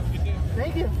set, sir. Have a good day.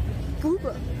 Thank you.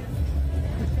 Booba.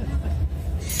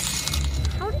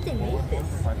 How did they make this?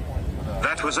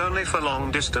 That was only for long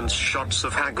distance shots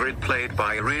of Hagrid played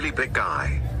by a really big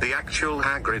guy. The actual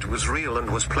Hagrid was real and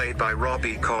was played by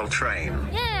Robbie Coltrane.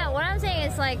 Yeah, what I'm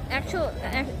saying is like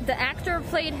the actor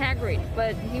played Hagrid,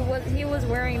 but he was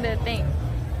wearing the thing.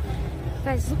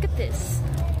 Guys, look at this.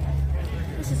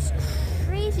 This is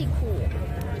crazy cool. Look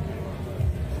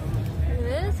at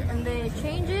this, and then it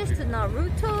changes to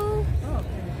Naruto.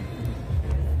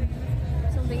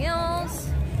 Something else.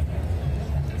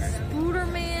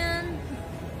 Spooderman.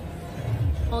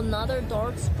 Another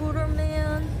dark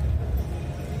Spooderman.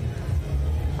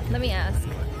 Let me ask.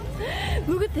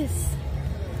 Look at this.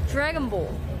 Dragon Ball.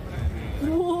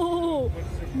 Whoa!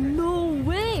 No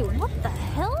way! What the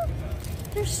hell?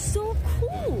 They're so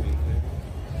cool.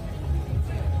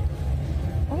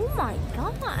 Oh my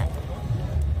god.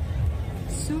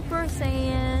 Super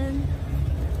Saiyan.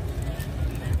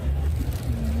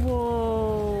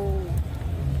 Whoa.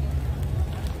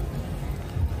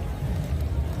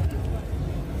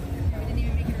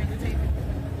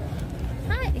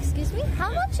 Hi, excuse me.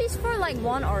 How much is for like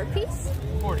one art piece?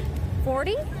 40.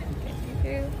 40?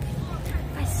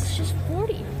 It's just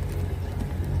 40.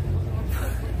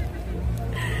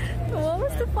 What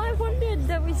was the 500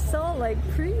 that we saw like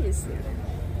previously?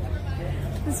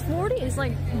 This 40 is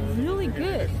like really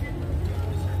good.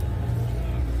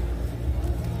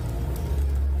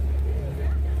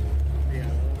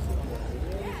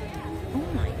 Oh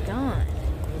my god.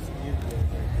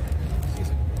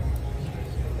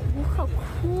 Look how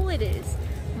cool it is.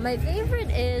 My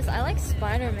favorite is, I like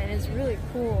Spider-Man, it's really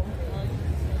cool.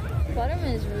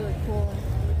 Spider-Man is really cool.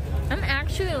 I'm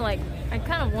actually like, I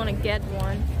kind of want to get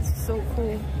one. It's so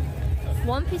cool.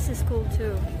 One Piece is cool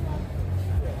too.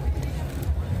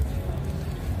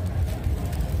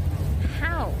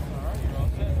 How?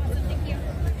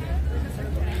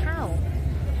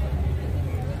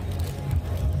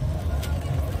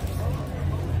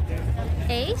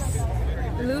 Ace.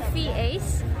 Luffy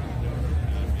Ace.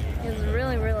 It was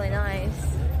really, really nice.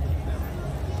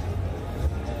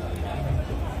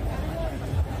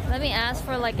 Let me ask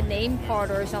for like a name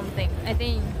card or something. I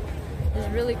think it's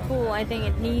really cool. I think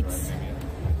it needs.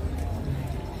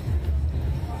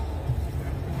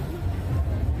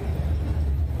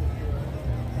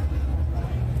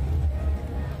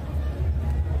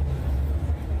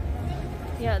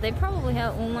 Yeah, they probably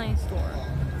have online store.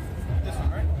 This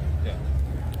one, right? Yeah.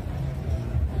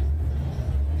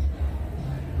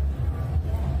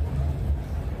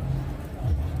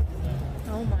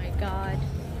 Oh my god.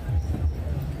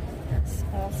 That's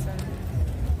awesome.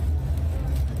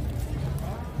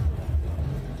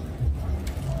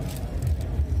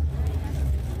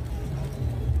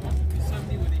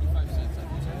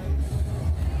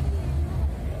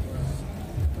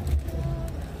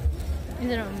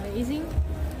 Isn't it amazing?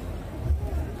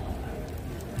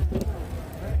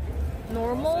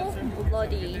 Normal,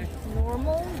 bloody.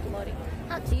 Normal, bloody.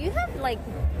 Do you have like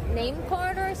name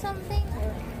card or something?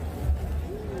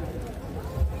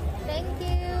 Thank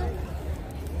you.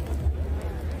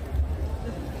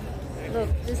 Look,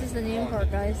 this is the name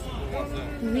card, guys.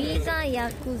 Visa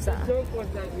Yakuza.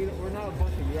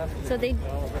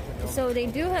 So they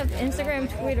do have Instagram,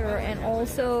 Twitter, and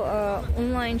also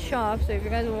online shop. So if you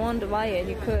guys want to buy it,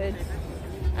 you could.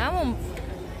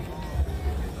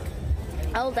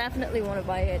 I'll definitely want to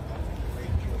buy it.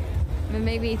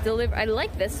 Maybe deliver. I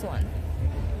like this one.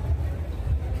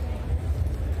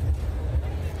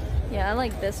 Yeah, I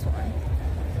like this one.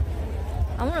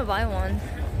 I want to buy one,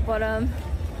 but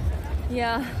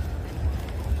yeah,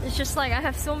 it's just like I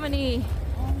have so many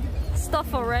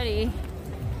stuff already.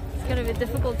 It's gonna be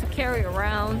difficult to carry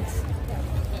around.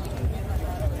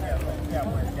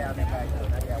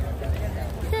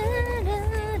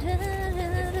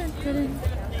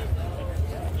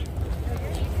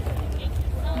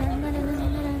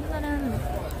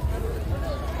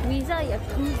 Visa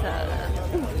Yakuza.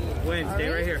 Wayne, stay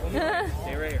right here.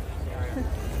 Stay right here.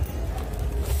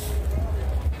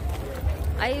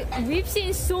 We've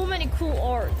seen so many cool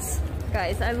arts,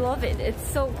 guys. I love it. It's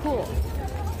so cool.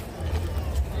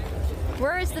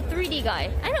 Where is the 3D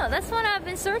guy? I know, that's what I've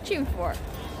been searching for.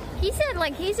 He said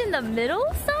like he's in the middle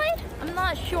side? I'm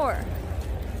not sure.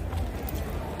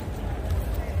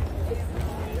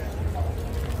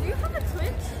 Do you have a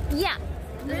Twitch? Yeah,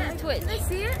 this is Twitch. Can I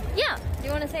see it? Yeah. Do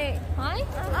you want to say hi? Hi.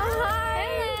 Hello.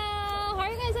 How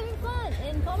are you guys having fun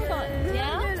in Comic Con?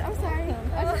 Yeah. Good. I'm sorry.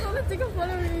 I just want to take a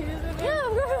photo of you. Yeah,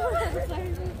 of course. Sorry,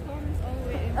 this phone is all the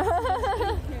way in.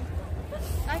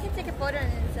 I can take a photo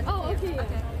and send it to you. Okay.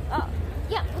 Okay. Oh,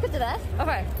 yeah, we could do that.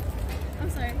 Okay. I'm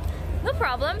sorry. No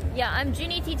problem. Yeah, I'm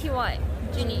Jinnytty.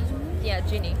 Jinny. Yeah,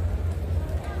 Jinny.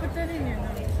 Put that in your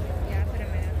notes. Yeah, put it in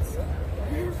my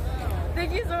notes.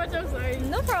 Thank you so much. I'm sorry.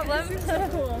 No problem. This is so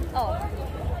cool. Oh.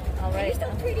 Alright. You're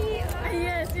so pretty.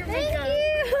 Yes, you're Thank makeup. you.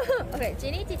 Okay,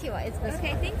 Jinnytty. It's this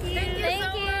Okay, one. thank you. Thank you. so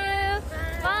much.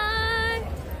 Bye.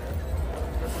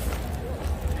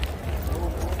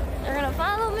 They're gonna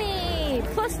follow me.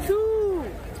 +2.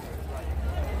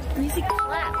 Music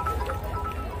clap.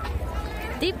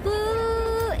 Deep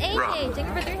Blue AJ, Run. thank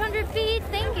you for 300 feet.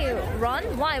 Thank you. Run?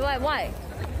 Why?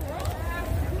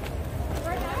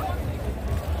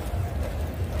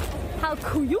 How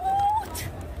cute!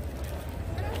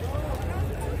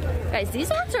 Guys,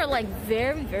 these arts are like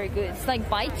very, very good. It's like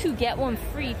buy two, get one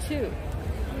free too.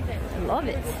 I love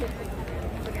it.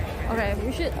 Okay,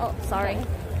 we should, oh, sorry.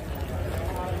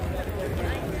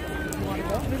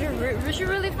 We should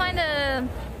really find a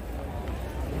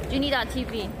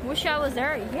Jinny.tv. Wish I was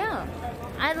there. Yeah.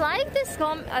 I like this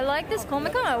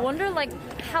Comic Con. I wonder like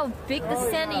how big the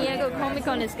San Diego Comic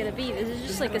Con is gonna be. This is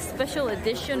just like a special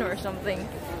edition or something,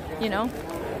 you know?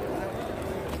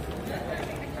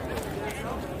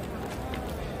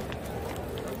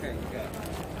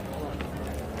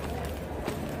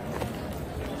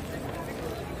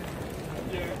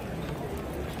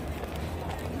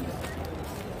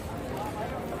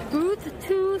 Booth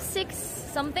 26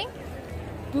 something?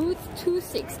 Booth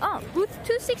 26. Oh, booth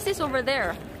 26 is over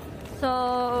there.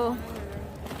 So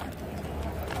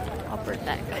upper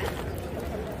deck.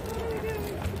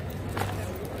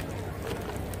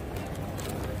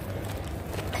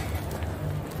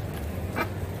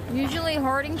 Usually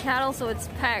herding cattle, so it's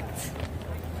packed.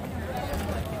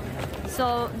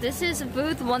 So this is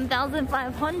booth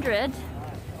 1500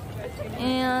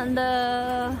 and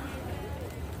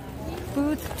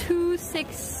booth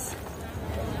 26.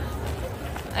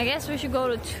 I guess we should go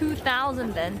to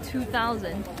 2000 then.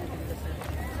 2000.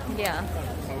 Yeah.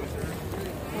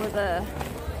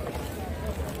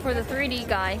 For the 3D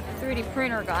guy, 3D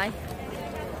printer guy.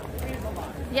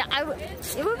 Yeah,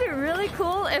 it would be really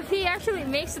cool if he actually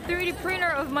makes a 3D printer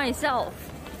of myself.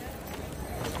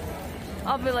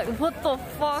 I'll be like, what the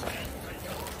fuck?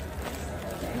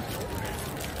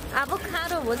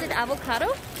 Avocado, was it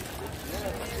avocado?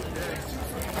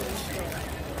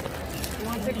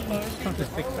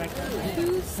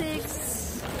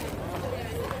 26.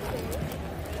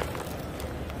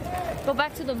 Go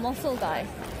back to the muscle guy.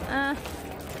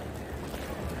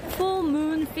 Full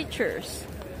moon features.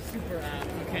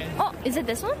 Okay. Oh, is it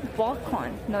this one?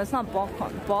 Bogcon. No, it's not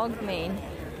Bogcon. Bogmane.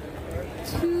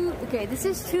 Okay, this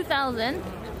is 2000.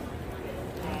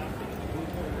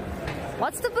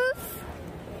 What's the booth?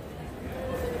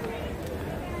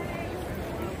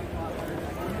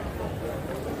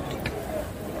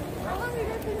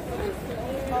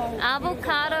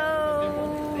 Avocado.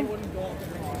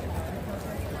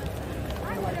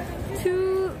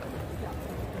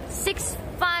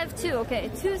 2652. Okay,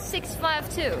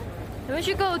 2652. Then we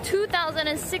should go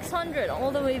 2,600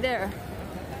 all the way there.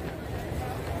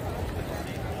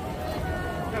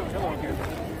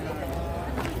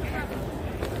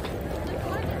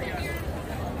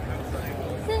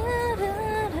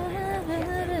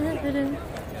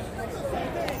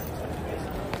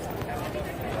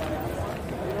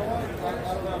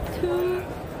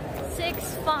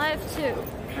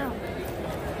 Ow.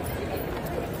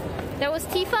 There was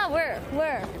Tifa. Where?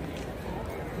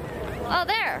 Oh,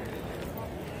 there.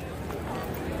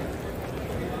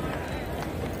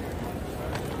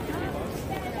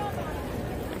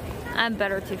 I'm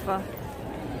better, Tifa.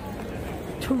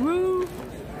 True.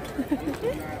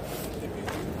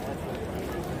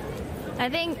 I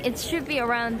think it should be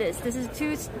around this. This is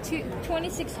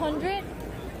 2,600.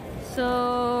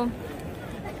 So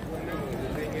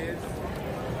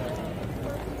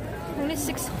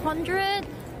 2,600.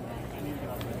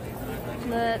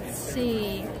 Let's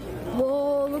see.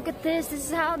 Whoa, look at this. This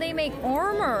is how they make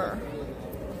armor.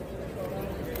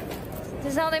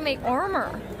 This is how they make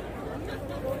armor.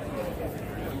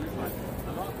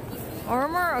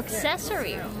 Armor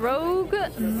accessory. Rogue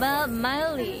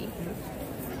Melee.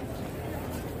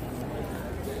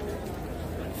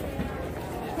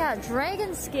 Yeah,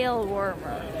 dragon scale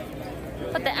armor.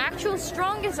 But the actual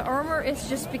strongest armor is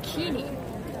just bikini.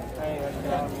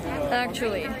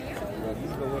 Actually.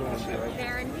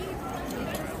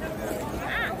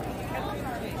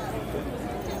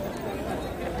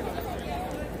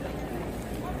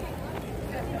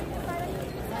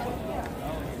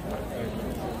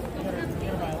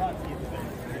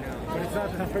 But it's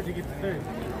not that hard to get to 30.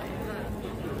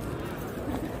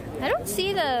 I don't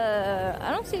see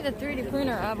the 3D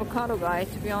printer avocado guy,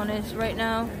 to be honest, right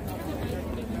now.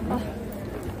 Oh.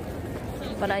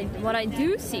 But what I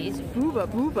do see is Booba.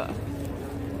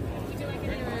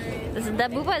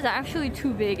 That Booba is actually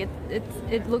too big.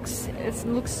 It looks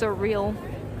surreal.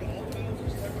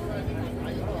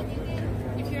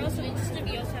 If you're also interested,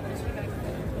 we also have this one back.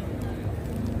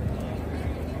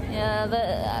 Yeah,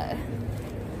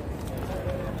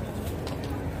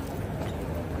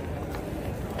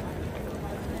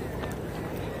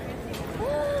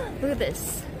 look at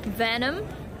this. Venom.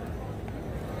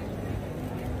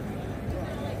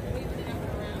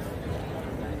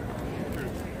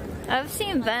 I've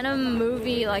seen Venom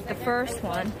movie, like the first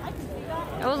one.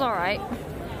 It was alright.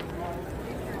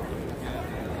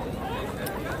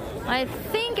 I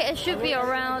think it should be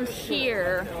around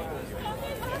here.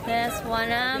 That's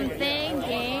what I'm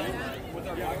thinking.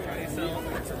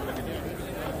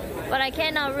 But I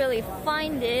cannot really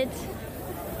find it.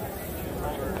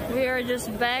 We are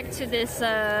just back to this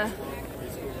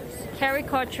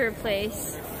caricature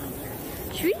place.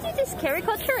 Should we do this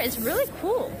caricature? It's really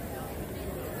cool.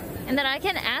 And then I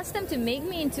can ask them to make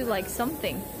me into like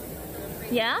something.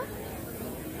 Yeah?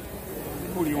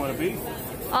 Who do you want to be?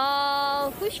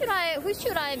 Who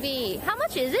should I be? How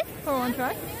much is it for one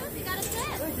try?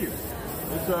 Thank you.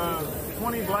 It's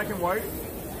 20 black and white.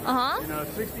 And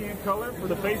 60 in color. For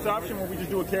the face option, where we just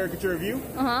do a caricature of you.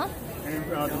 And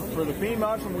for the theme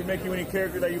option, we make you any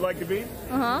character that you like to be.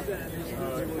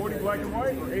 40 black and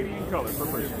white or 80 in color per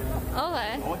person.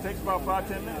 Okay. Only takes about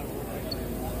 5-10 minutes.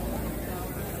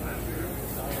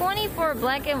 20 for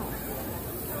black and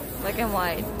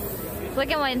white. Black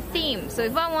and white theme. So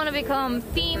if I want to become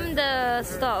themed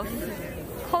stuff,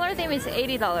 color theme is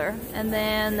 $80, and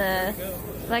then the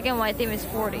black and white theme is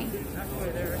 $40.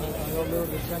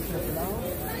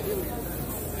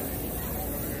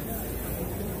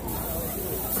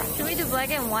 Should we do black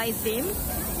and white theme?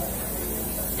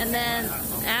 And then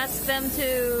ask them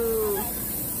to...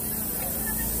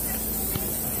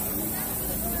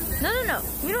 No.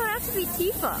 We don't have to be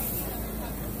Tifa.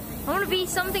 I want to be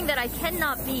something that I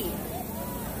cannot be.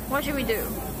 What should we do?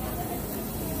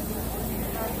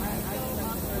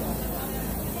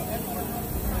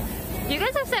 Do you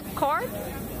guys accept card?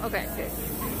 Okay, good.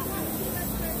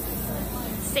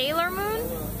 Sailor Moon?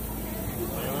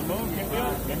 Sailor Moon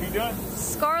can be done.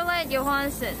 Scarlett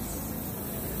Johansson.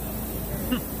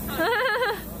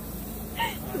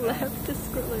 Left the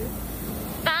Scarlett.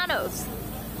 Thanos.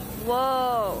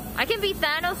 Whoa. I can be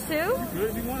Thanos too? You could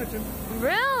if you wanted to.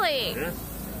 Really? Yes.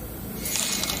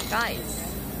 Guys.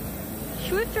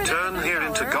 Turn here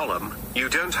into Gollum. You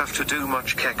don't have to do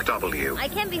much kek W. I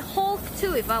can be Hulk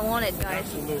too if I wanted, guys.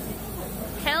 Absolutely.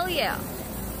 Hell yeah.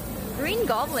 Green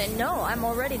Goblin? No, I'm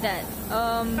already dead.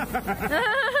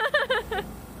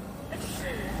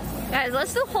 Guys,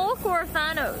 let's do Hulk or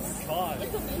Thanos.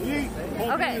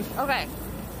 Okay, okay.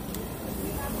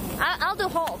 I'll do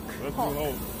Hulk. Let's do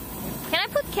Hulk. Can I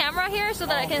put camera here so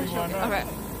that I can show? Okay.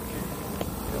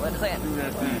 Wait a second. Do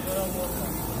that thing.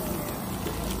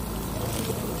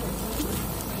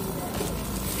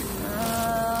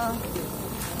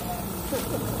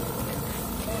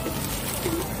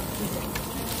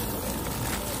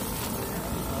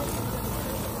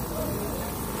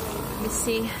 Let me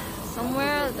see.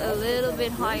 Somewhere a little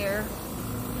bit higher.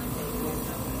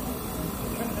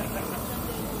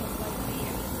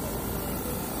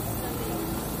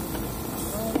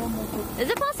 Is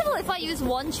it possible if I use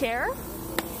one chair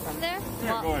from there?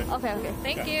 Yeah, go ahead. Okay, okay.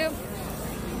 Thank you.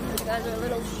 You guys are a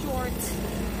little short.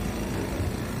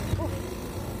 Ooh.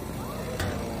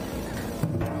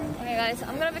 Okay, guys,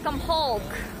 I'm gonna become Hulk.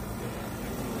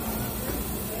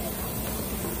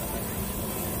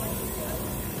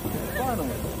 Finally.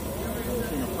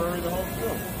 Seeing a furry the whole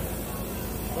show.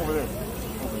 Over there.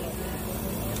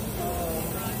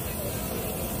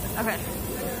 Okay.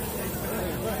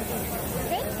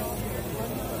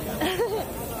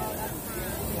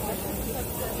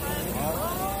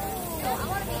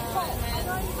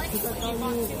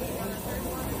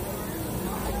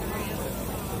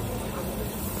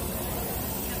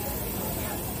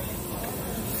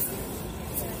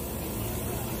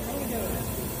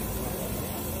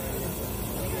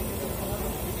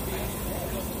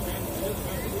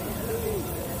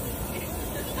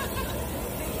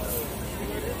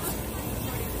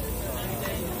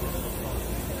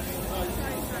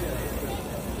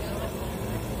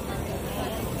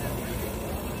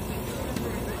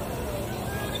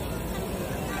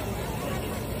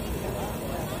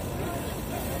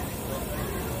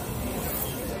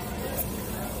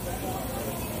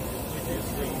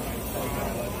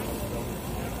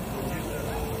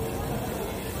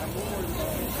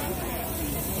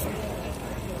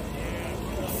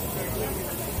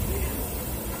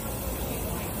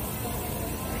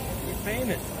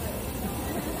 Famous.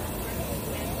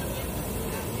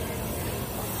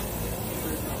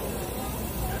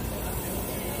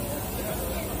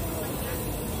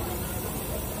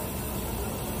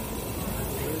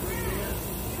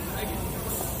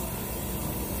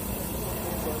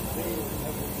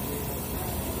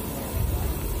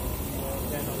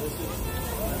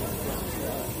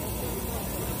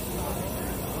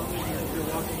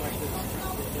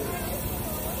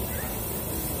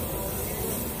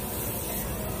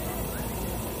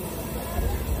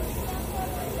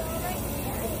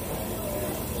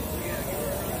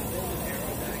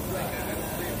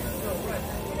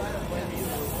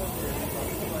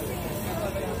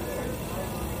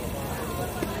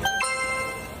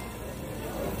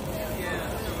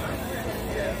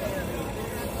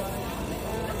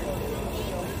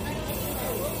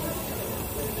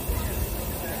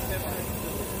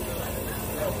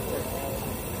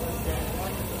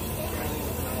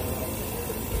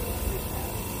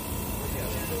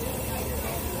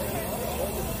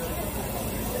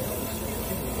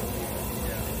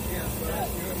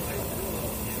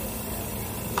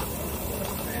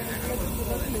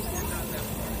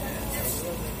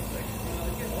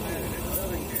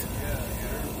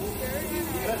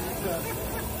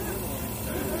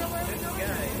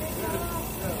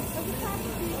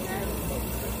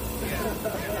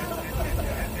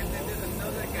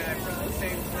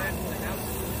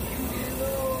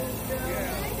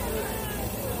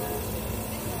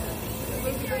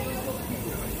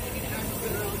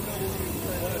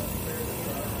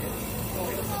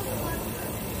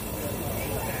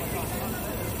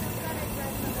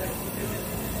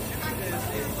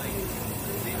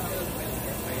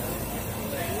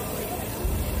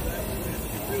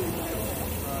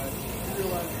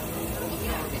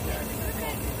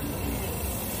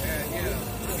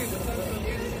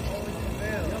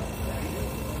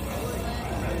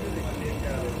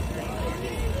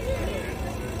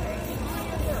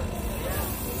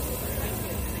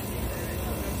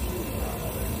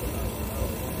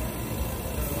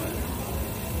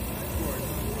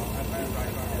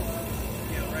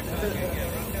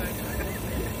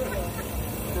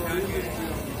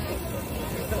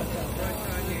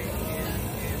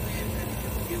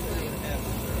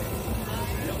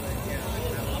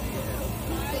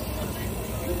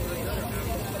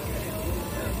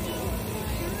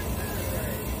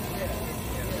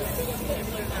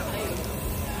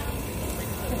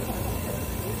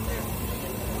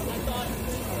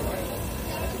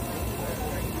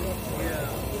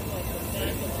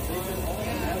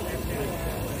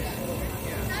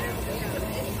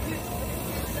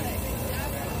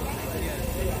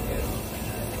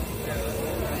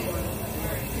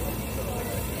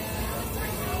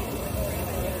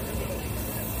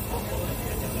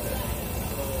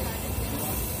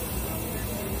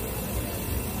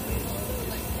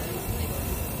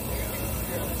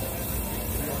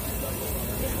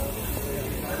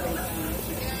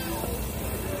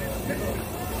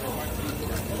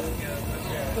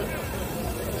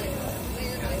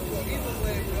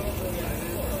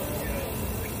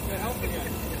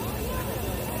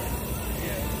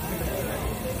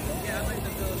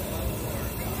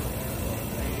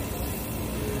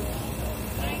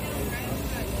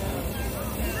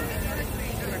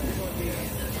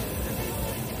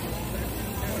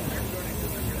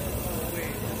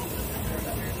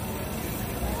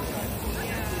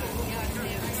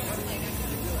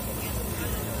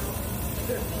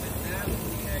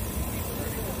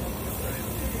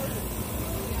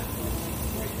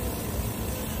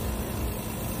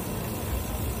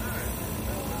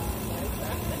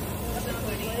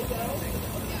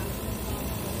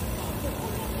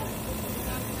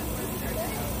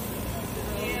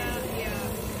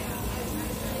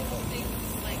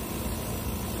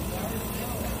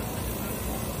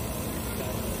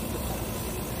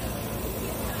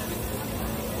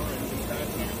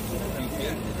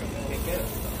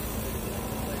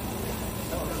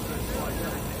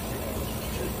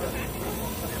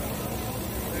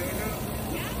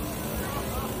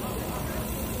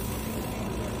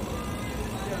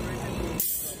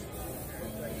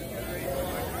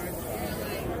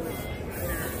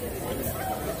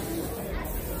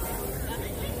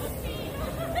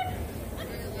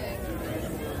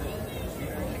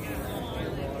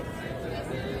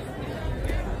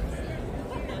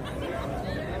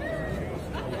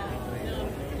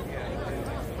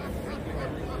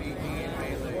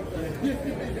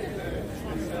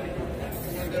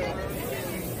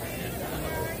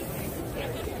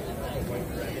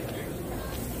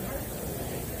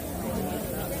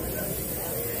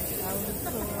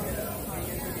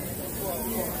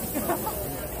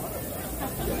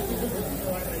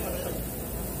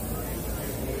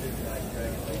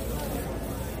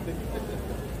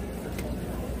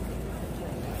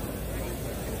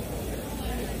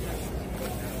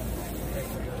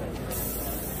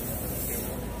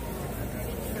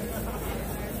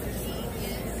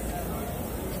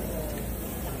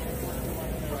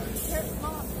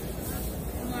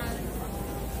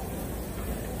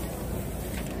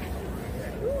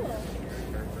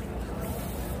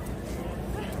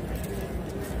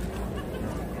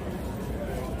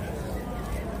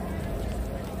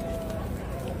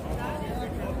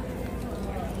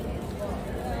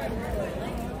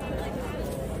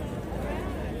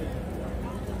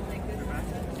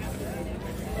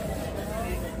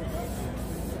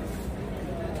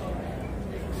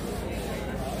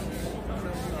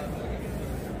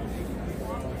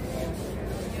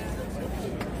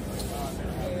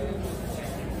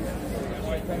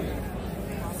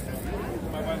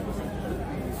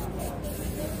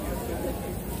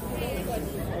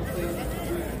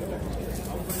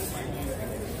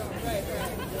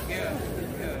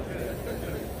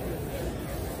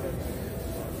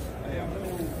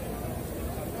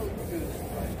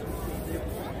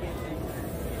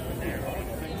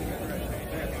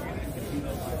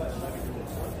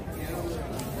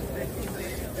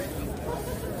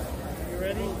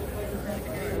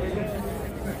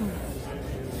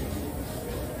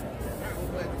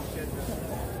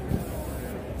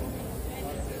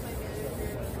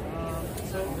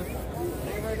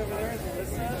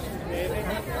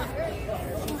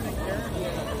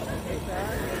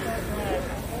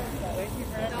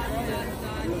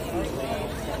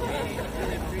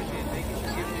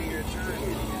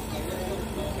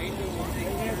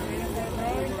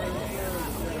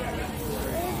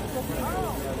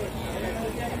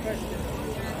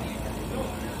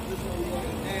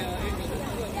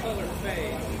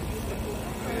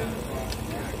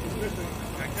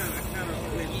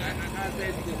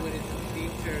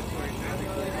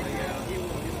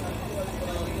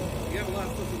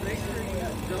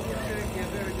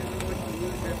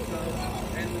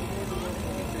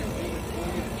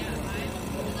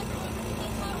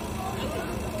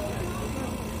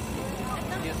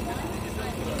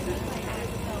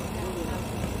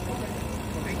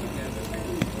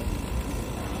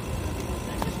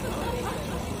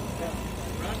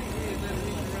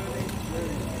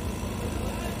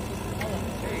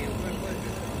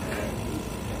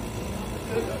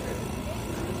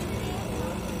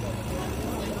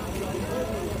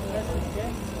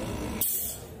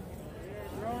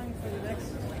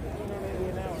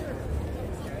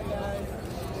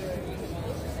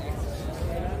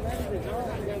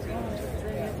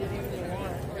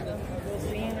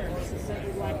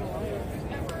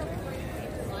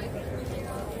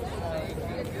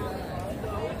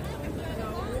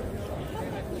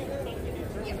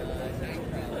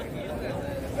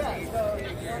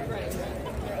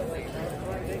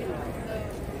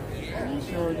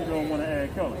 Sure you don't want to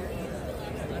add color.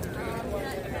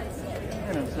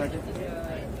 In a second.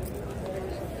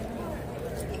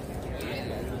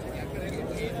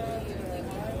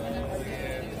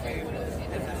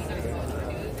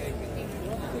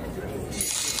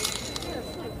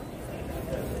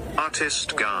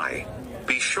 Artist guy.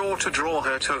 Be sure to draw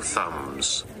her toe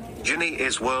thumbs. Jinny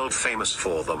is world famous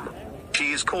for them.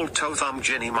 She is called Toe Thumb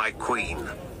Jinny, my queen.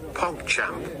 Pog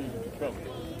champ. You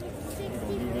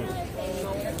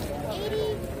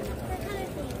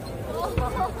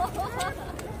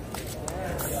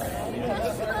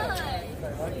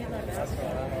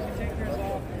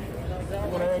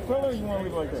want to add color or you want to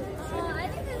leave it like that? I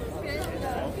think this is good.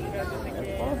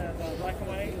 Black and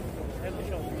white, head and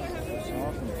shoulders.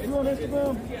 Awesome. You on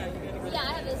Instagram? Yeah, I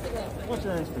have Instagram. What's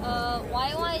your Instagram?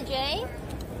 YYJ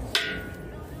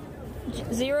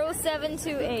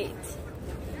 0728.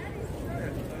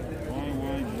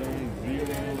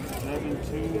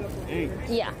 YYJ0728.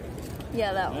 Yeah.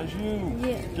 Yeah, that one. That's you.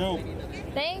 Yeah. Dope.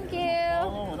 Thank you.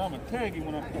 Oh, and I'm going to tag you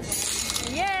when I post.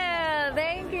 Yeah,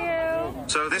 thank you.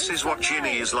 So this is what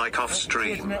Jinny is like off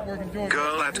stream.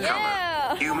 Girl at Yeah.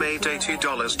 color. You made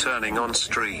 $80 turning on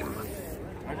stream.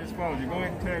 I just followed you. Go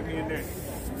ahead and tag me in there.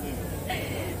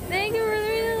 Thank you for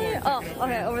the. Oh,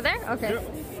 okay, over there? Okay. Yep.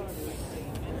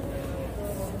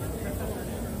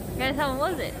 Guys, how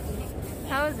was it?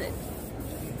 How is it?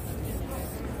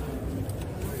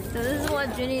 So this is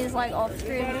what Jinny is like off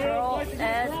stream, girl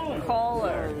at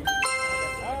color.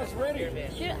 I was ready.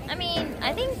 I mean,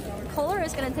 I think color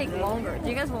is gonna take longer. Do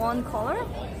you guys want color?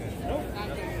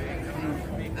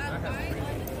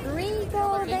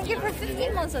 Rico, thank you for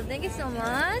 15 months. Thank you so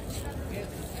much.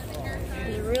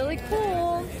 It's really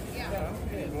cool.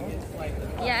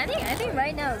 Yeah, I think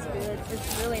right now it's good.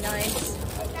 It's really nice.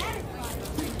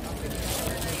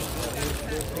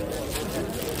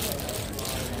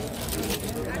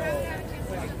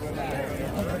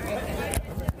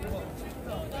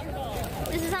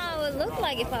 This is how it would look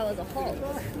like if I was a Hulk.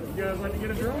 You guys like to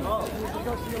get a drone? It'll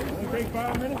take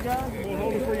 5 minutes, guys. We'll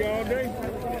hold it for you all day.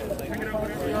 Pick it up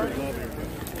whenever you're ready.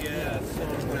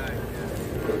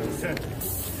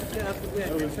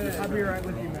 I'll be right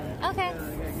with you, man. Okay.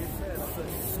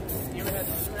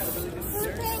 Who's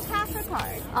paying cash or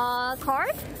card?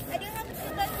 Card? I do have a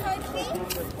 $2 card fee.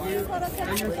 Total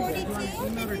cash of 42.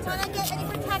 If you want to get any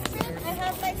protection, I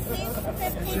have my sleeves for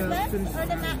 15 bucks or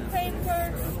the matte frame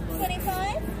for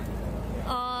 25.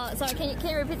 Sorry, can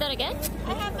you repeat that again?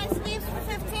 I have my sleeves for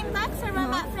 15 bucks or my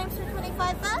matte frames for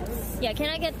 25 bucks. Yeah, can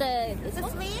I get the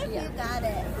sleeve? Yeah. You got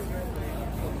it.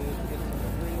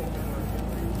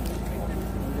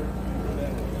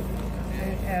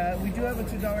 We do have a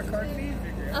 $2 card fee.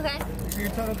 Okay. So your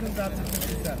total comes out to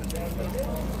 57.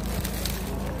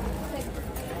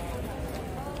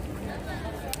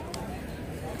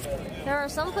 There are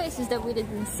some places that we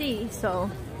didn't see, so.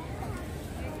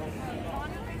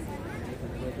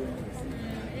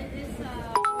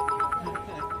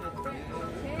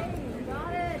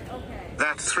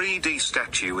 That 3D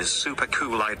statue is super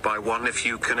cool. I'd buy one if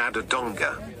you can add a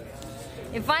donga.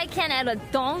 If I can add a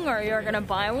donger, you're gonna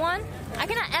buy one? I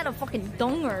cannot add a fucking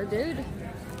donger, dude.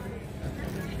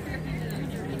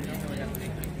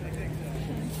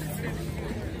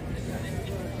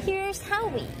 Here's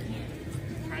Howie.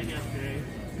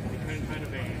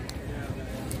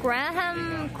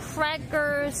 Graham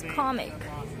Cracker's comic.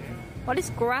 What is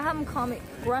Graham comic?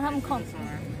 Graham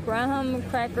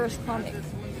Cracker's comic.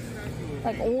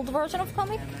 Like old version of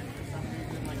comic?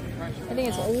 I think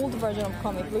it's old version of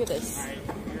comic. Look at this.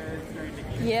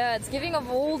 Yeah, it's giving an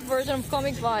old version of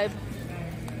comic vibe.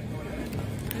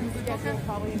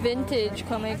 Vintage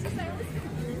comic.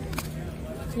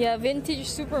 Yeah, vintage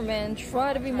Superman.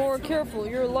 Try to be more careful.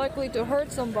 You're likely to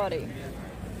hurt somebody.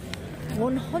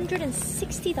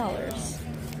 $160.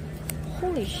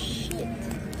 Holy shit.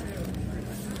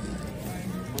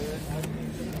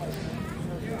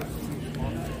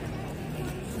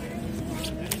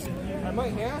 I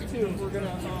might have to if we're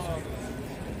gonna.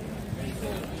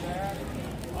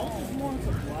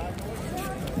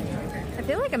 I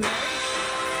feel like I'm.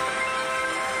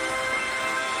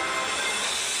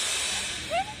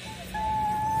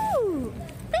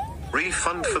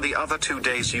 Refund for the other 2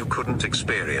 days you couldn't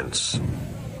experience.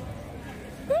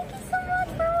 Thank you so much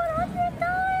for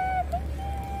 $100.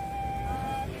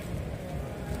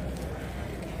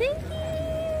 Thank you.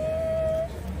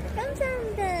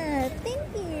 감사합니다. Thank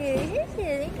you.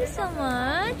 Thank you so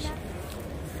much.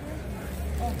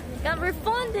 Got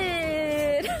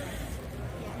refunded.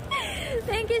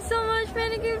 Thank you so much,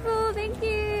 Manicure. Thank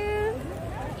you.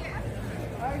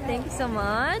 Thank you so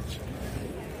much.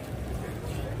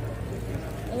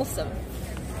 Awesome.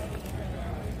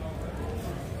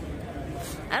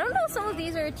 I don't know if some of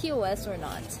these are TOS or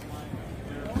not.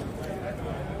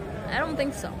 I don't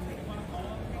think so.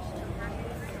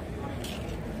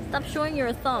 Stop showing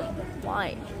your thumb.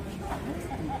 Why?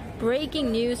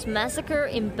 Breaking news: massacre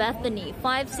in Bethany.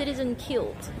 5 citizens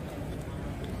killed.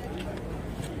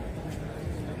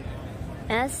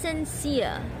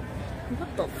 Essentia.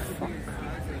 What the fuck?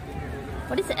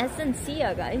 What is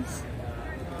Essentia, guys?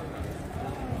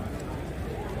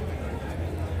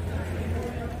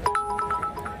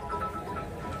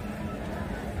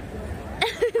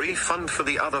 Refund for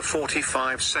the other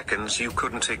 45 seconds you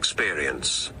couldn't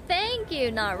experience. Thank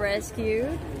you, not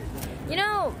rescued. You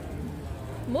know,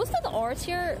 most of the arts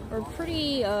here are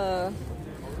pretty, oh,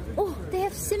 they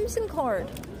have Simpson card.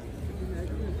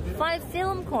 5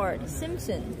 film card,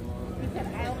 Simpson.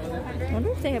 I wonder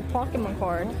if they have Pokemon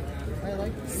card.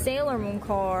 Sailor Moon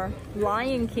card,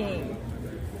 Lion King.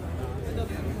 I'll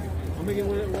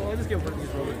just give her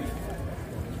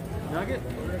Nugget?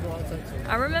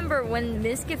 I remember when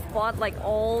mizkif bought like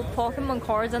all Pokemon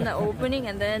cards on the opening,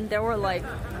 and then there were like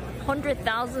hundred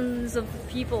thousands of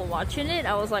people watching it.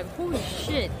 I was like, holy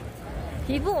shit.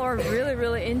 People are really,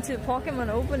 really into Pokemon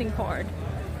opening card.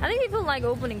 I think people like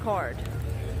opening card.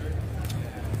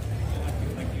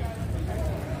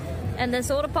 And then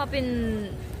soda pop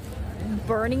in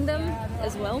burning them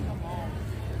as well.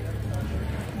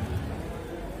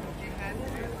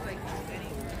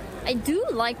 I do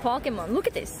like Pokemon. Look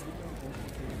at this.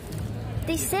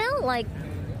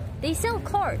 they sell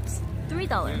cards.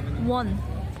 $3. One.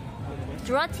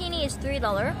 Dratini is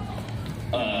 $3.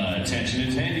 Attention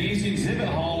attendees, exhibit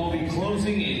hall will be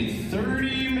closing in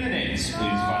 30 minutes. Please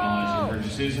finalize your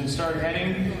purchases and start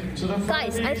heading to the front.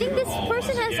 Guys, I think this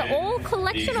person has a whole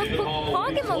collection of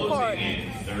Pokemon cards.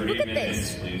 Look at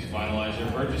this. Please finalize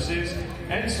your purchases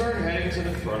and start heading to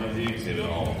the front of the exhibit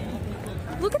hall.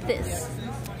 Look at this.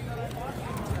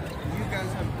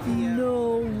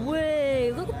 No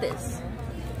way. Look at this.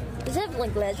 Does it have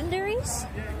like legendaries?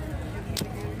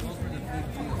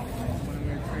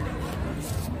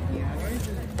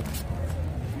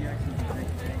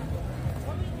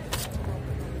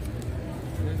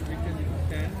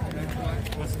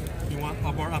 You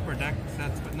want upper deck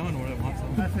sets, but no one really wants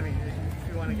them. That's what I mean. If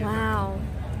you want to get Wow.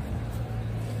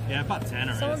 Yeah, about 10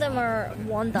 already. Some of them are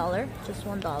 $1, just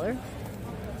 $1.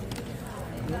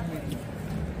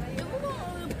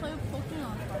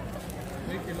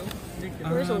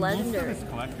 Where's a legendary?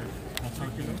 Collector. That's how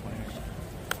you play.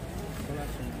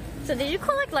 So did you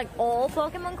collect like all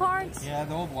Pokemon cards? Yeah,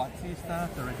 the old U.S.C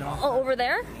stuff, the original. Oh, over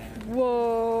there?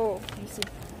 Whoa. Let me see.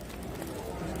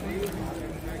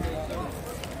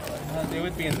 They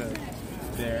would be in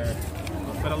there,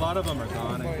 but a lot of them are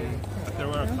gone, I think. But there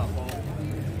were a couple.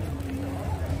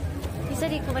 He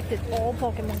said he collected all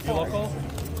Pokemon cards. You local?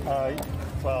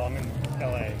 Well, I'm in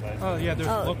LA, but... Oh, yeah, there's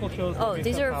local shows. Oh,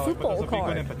 these are football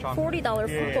cards. $40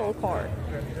 football card.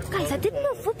 Guys, I didn't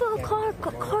know football card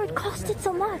costed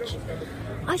so much.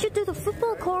 I should do the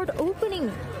football card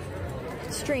opening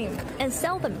stream and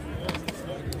sell them.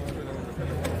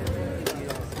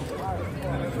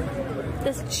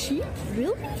 That's cheap?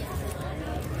 Really?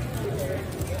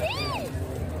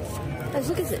 Guys,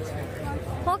 look at this.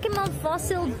 Pokemon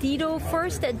Fossil Ditto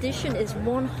First Edition is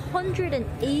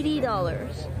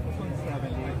 $180.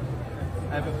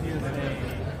 I have a few today.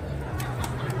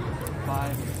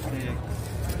 5, 6.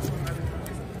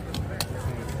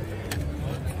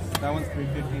 That one's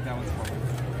 $350, that one's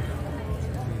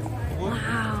 $400.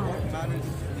 Wow.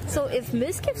 So if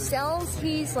mizkif sells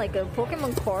his like a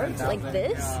Pokemon cards like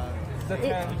this,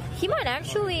 he might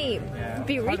actually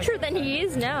be richer than he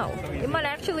is now. It might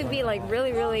actually be like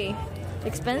really, really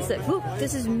expensive. Look,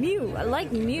 this is Mew. I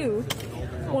like Mew.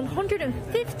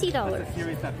 $150.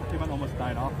 Series that Pokemon almost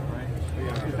died off, right?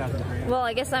 2003. Well,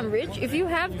 I guess I'm rich. If you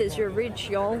have this, you're rich,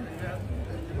 y'all.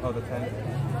 Oh, the 10.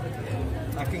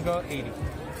 I can go 80.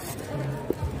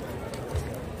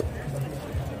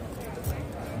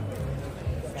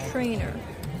 Trainer.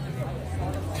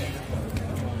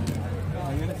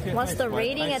 What's the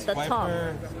rating at the top?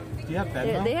 Do you have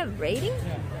Venmo? They have rating?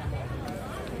 Yeah.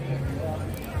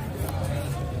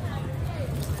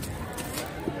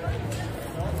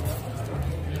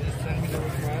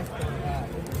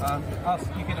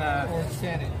 You can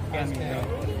scan it. Scan me.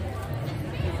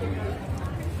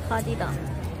 Hadida.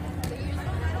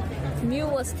 Mew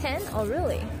was 10? Oh,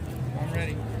 really? I'm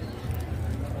ready.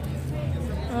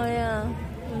 Oh, yeah.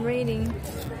 Rating.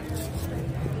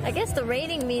 I guess the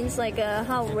rating means like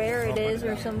how rare it is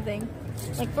or something.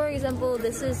 Like, for example,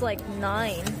 this is like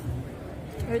 9.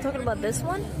 We're talking about this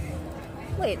one?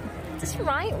 Wait, this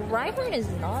Rhyhorn is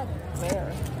not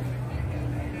rare.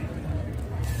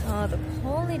 Oh, the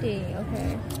quality.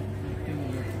 Okay.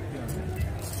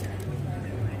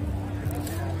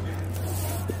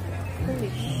 Holy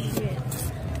shit.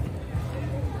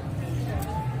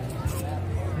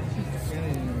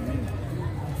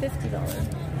 $50.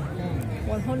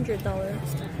 $100.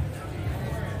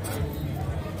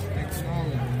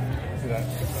 I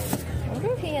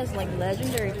wonder if he has like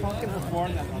legendary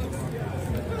Pokemon.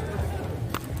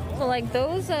 So like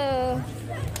those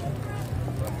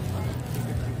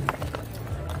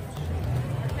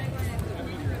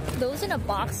in the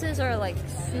boxes are like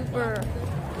super.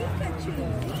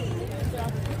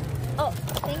 Oh,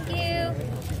 thank you.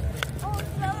 Oh,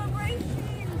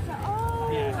 celebrations! Oh!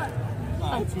 Yeah.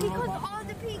 It's because all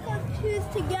the Pikachus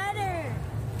together.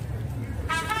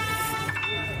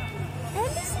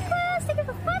 Embassy class, thank you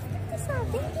for 550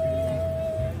 subs. Thank you.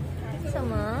 Thank you so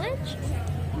much.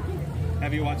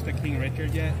 Have you watched the King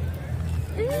Richard yet?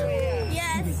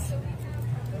 Yes.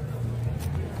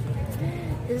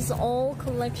 This is all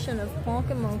collection of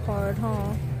Pokemon card,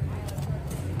 huh?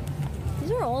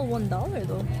 These are all $1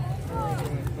 though.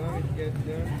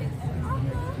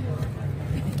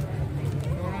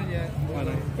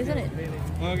 Isn't it?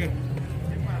 Okay.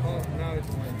 Oh, now it's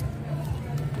mine.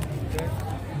 Okay.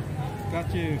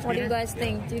 Got you. What do you guys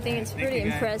think? Do you think it's pretty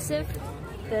impressive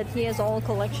that he has all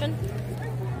collection?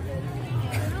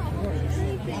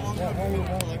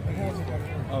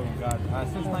 Oh god,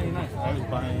 since '99, I was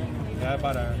buying. Yeah, I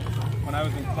bought a when I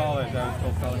was in college, I was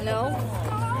still selling. No.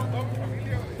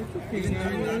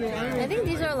 I think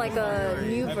these are like a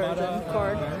new version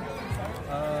card.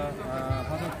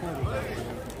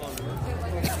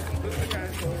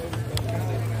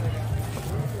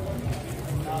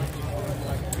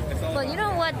 But you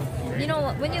know what?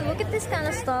 When you look at this kind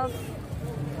of stuff,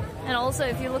 and also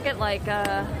if you look at like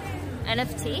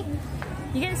NFT,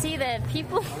 you can see that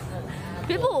people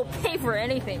will pay for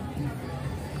anything.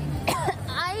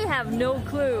 I have no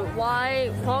clue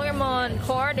why Pokemon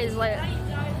card is like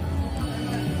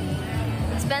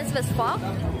expensive as fuck.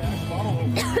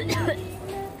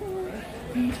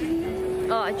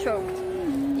 Oh, I choked.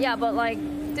 Yeah, but like,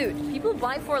 dude, people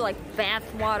buy for like bath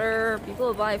water.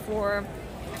 People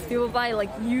buy like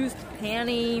used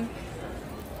panty.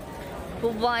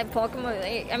 People buy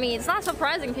Pokemon. I mean, it's not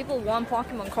surprising people want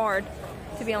Pokemon card,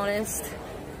 to be honest.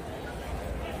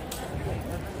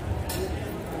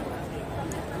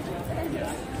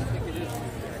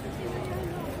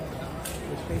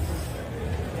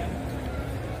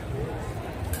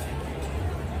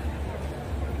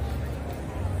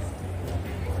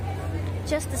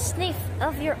 Just a sniff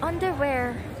of your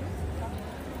underwear.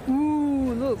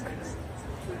 Ooh, look.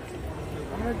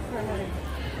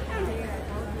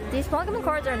 These Pokemon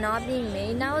cards are not being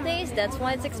made nowadays. That's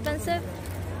why it's expensive.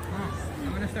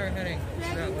 I'm gonna start heading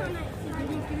that way.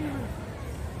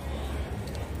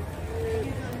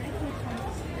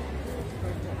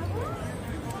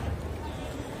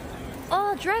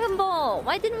 Oh, Dragon Ball!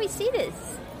 Why didn't we see this?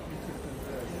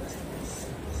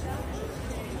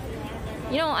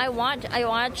 You know, I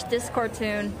watched this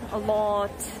cartoon a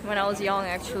lot when I was young,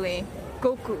 actually.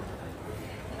 Goku.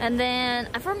 And then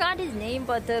I forgot his name,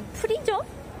 but the Purijo.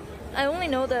 I only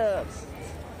know the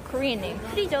Korean name.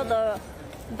 Purijo,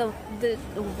 the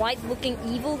white-looking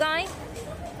evil guy.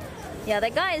 Yeah,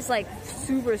 that guy is like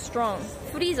super strong.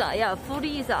 Frieza, yeah,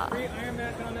 Frieza.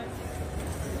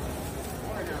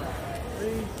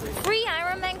 Free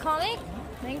Iron Man comic.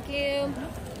 Thank you.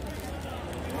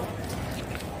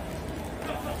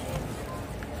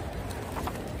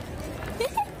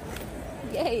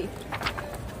 Yay.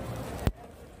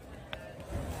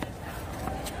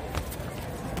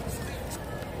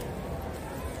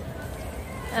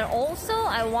 And also,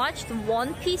 I watched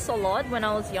One Piece a lot when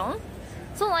I was young.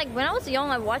 So like, when I was young,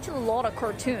 I watched a lot of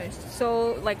cartoons.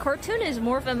 So like, cartoon is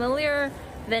more familiar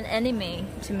than anime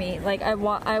to me. Like, I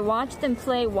watched them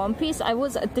play One Piece. I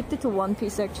was addicted to One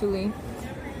Piece, actually.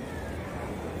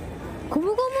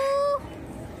 Gomu Gomu!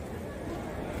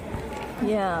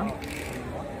 Yeah.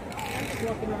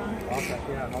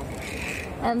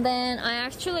 And then I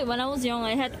actually, when I was young,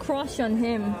 I had crush on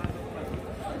him.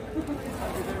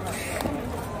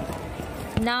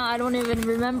 Now I don't even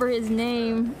remember his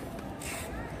name.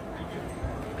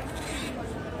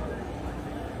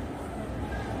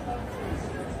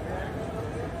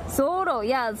 Zoro,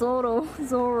 yeah, Zoro,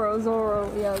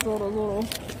 yeah, Zoro.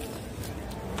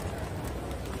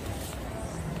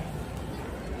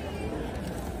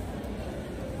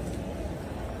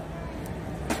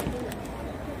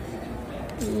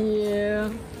 Yeah.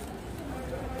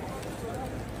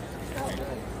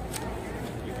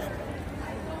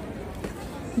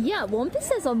 Yeah, One Piece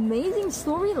has amazing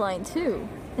storyline too.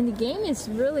 And the game is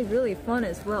really, really fun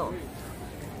as well.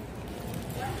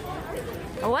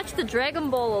 I watch the Dragon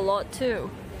Ball a lot too.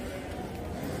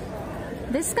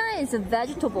 This guy is a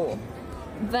vegetable.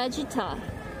 Vegeta.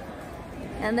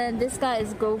 And then this guy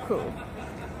is Goku.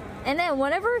 And then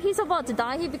whenever he's about to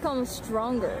die, he becomes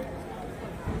stronger.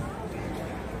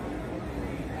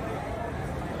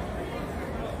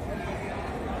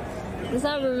 Because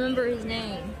I remember his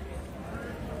name.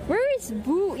 Where is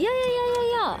Boo?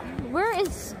 Yeah. Where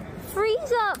is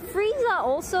Frieza? Frieza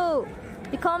also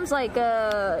becomes like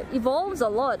evolves a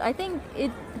lot. I think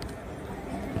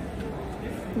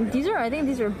these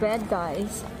are bad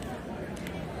guys.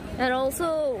 And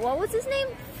also, what was his name?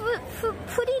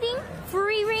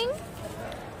 Furiring?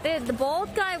 The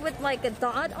bald guy with like a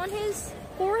dot on his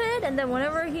forehead, and then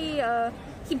whenever he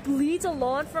bleeds a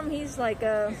lot from his like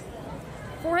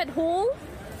forehead hole.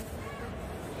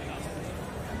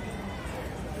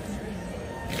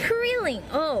 Krillin.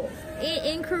 Oh,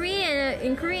 in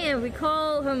Korean we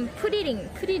call him Puriring.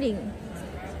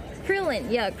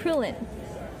 Krillin. Yeah, Krillin.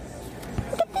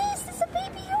 Look at this. It's a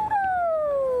baby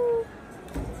Yoda.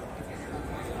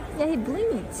 Yeah, he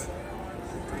bleeds.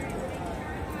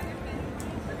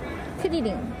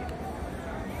 Puriring.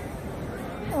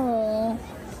 Oh.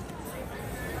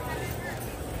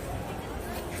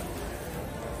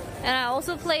 And I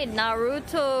also played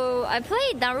Naruto. I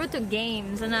played Naruto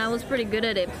games and I was pretty good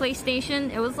at it.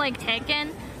 PlayStation, it was like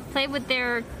Tekken. Played with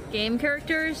their game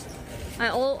characters, I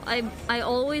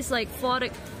always like fought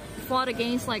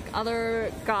against like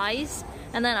other guys,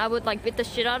 and then I would like beat the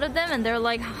shit out of them, and they're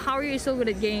like, "How are you so good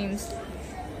at games?"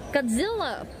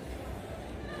 Godzilla,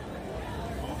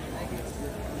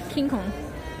 King Kong.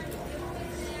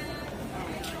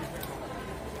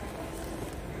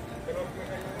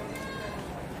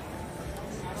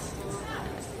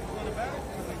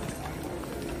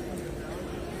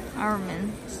 Iron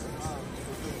Man.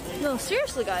 No,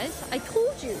 seriously, guys, I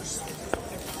told you.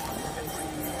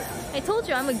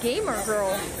 I'm a gamer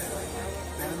girl.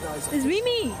 It's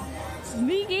me. It's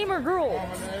me, gamer girl.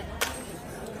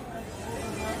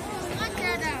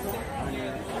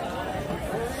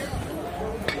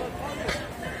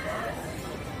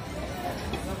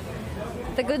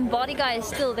 The good body guy is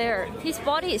still there. His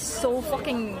body is so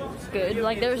fucking good,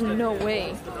 like there's no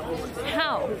way.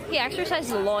 How? He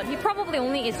exercises a lot. He probably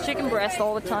only eats chicken breast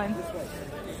all the time.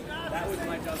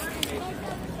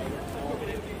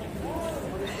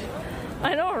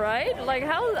 I know, right? Like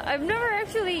how? I've never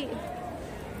actually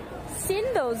seen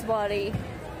those body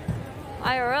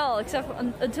IRL except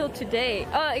until today.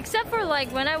 Except for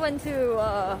like when I went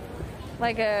to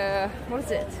like what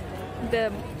is it?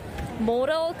 The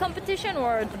model competition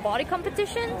or the body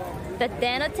competition that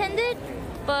Dan attended,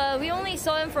 but we only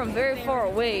saw him from very far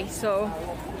away. So,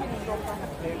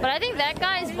 but I think that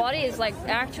guy's body is like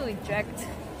actually jacked.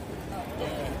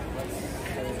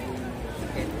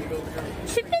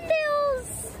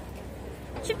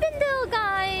 Chippendale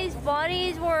guys'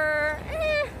 bodies were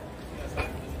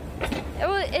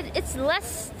it's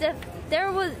less stiff.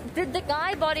 The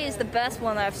guy body is the best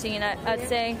one I've seen, I'd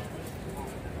say.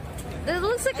 It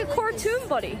looks like a cartoon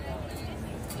body.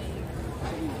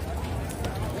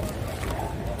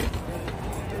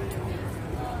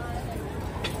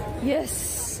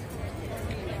 Yes.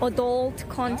 Adult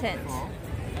content.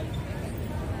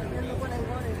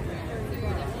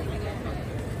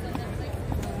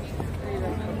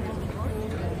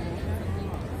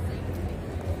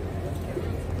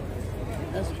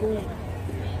 That's cool.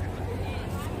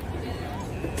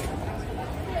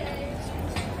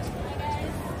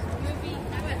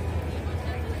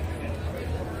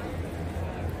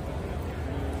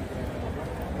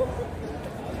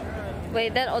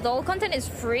 Wait, that adult content is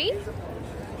free?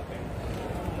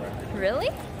 Really?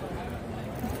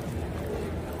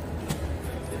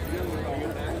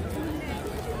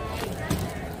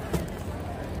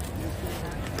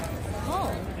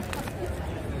 Oh.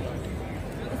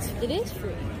 It is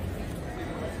free.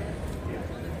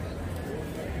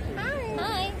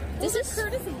 Hi. This is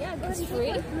courtesy, yeah. Go ahead.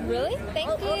 Free? Really?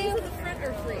 Thank you. All these in the front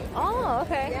are free. Oh,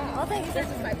 okay. Yeah. I'll thank you.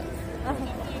 Thank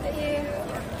you.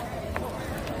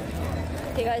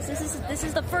 Okay, guys, this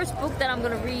is the first book that I'm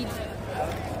gonna read.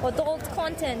 Adult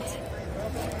content.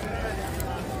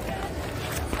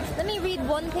 Let me read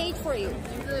one page for you.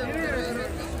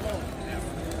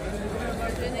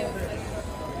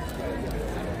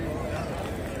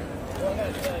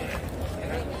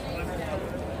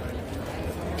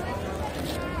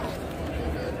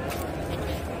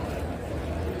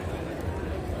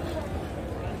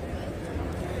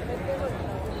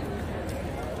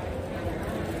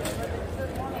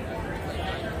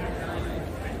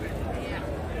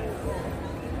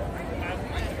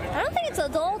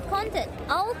 Adult content.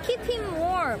 I'll keep him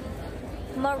warm.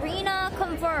 Marina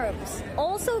confirms.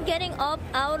 Also getting up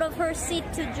out of her seat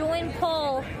to join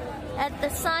Paul at the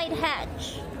side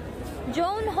hatch.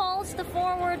 Joan halts the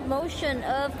forward motion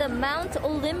of the Mount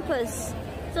Olympus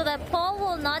so that Paul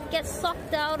will not get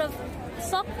sucked out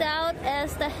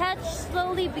as the hatch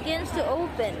slowly begins to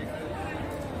open.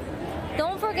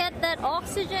 Don't forget that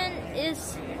oxygen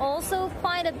is also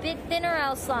quite a bit thinner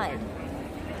outside.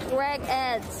 Greg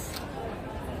adds.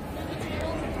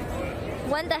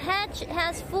 When the hatch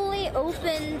has fully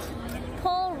opened,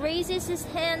 Paul raises his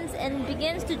hands and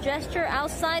begins to gesture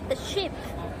outside the ship.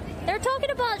 They're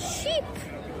talking about sheep.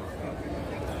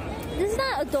 This is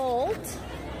not adult.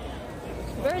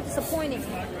 Very disappointing.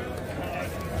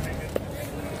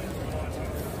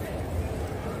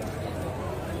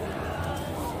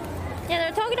 Yeah,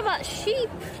 they're talking about sheep.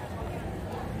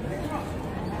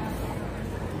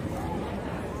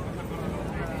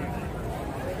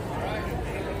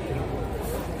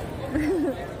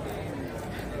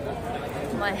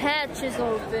 My hatch is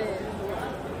open.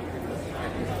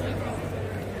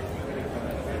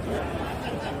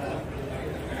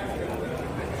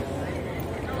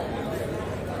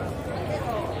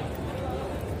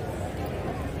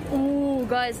 Ooh,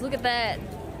 guys, look at that.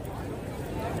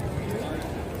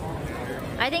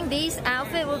 I think these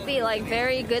outfits would be like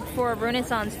very good for a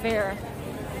Renaissance fair.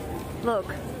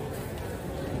 Look.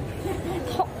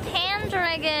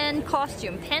 Pendragon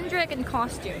costume. Pendragon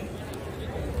costume.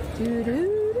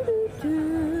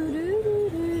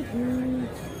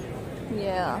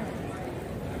 Yeah.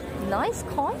 Nice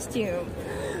costume.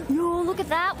 Yo, look at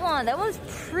that one. That one's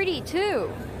pretty too.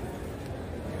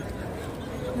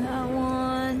 That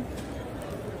one.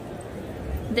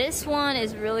 This one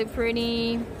is really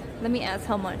pretty. Let me ask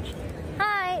how much.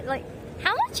 Hi, like,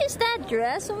 how much is that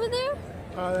dress over there?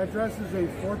 That dress is a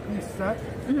 4-piece set,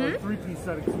 or 3-piece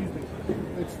set, excuse me.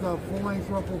 It's the full-length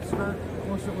ruffled skirt,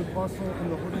 corset with bustle,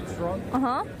 and the hooded shrug.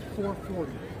 $440.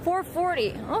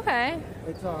 $440. Okay.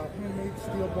 It's a handmade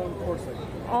steel bone corset.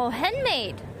 Oh,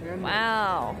 handmade. Handmade.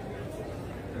 Wow.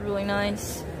 Really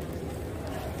nice.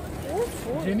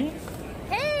 Jinny?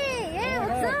 Hey, yeah,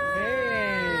 what's up?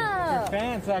 Hey, we're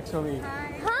fans actually.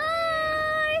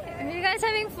 Hi. Are you guys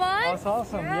having fun? That's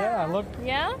awesome. Yeah, look.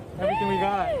 Yeah? Everything we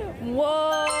got.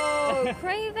 Whoa.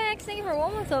 Cravex, thank you for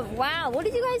 1 month of. Wow, what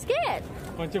did you guys get?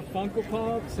 Bunch of Funko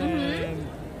Pops and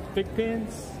big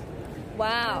pins.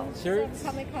 Wow. Shirts.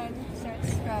 Comic-Con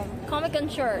shirts from Comic-Con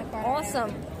shirt.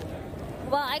 Awesome.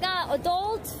 Well, I got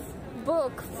adult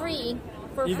book free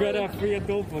for free. You got a free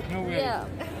adult book, no way. Yeah.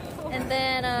 And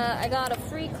then I got a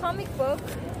free comic book.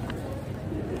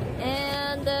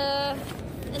 And then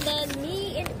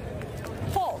me in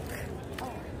Hulk.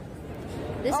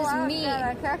 This is me.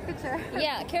 Caricature.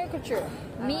 Yeah, caricature.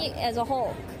 Me as a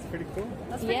Hulk. It's pretty cool.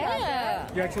 That's pretty Yeah.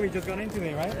 You actually just got into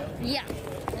it, right? Yeah.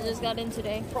 I just got in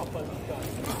today. Oi,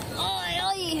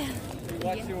 oi. We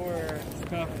watched your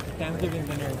scuffed Thanksgiving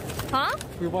dinner. Huh?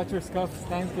 We watched your scuffed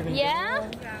Thanksgiving Yeah?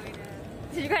 dinner.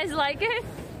 Did you guys like it?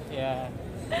 Yeah.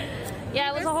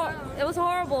 Yeah, it was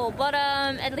horrible, but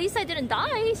at least I didn't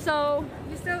die. So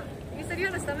You said you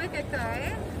had a stomachache,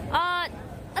 right?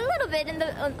 a little bit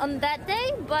on that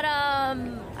day, but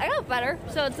I got better,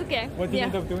 so it's okay. What did you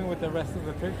end up doing with the rest of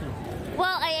the turkey?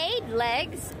 Well, I ate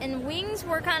legs and wings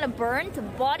were kind of burnt.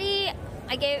 Body,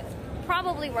 I gave.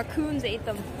 Probably raccoons ate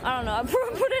them. I don't know. I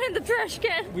put it in the trash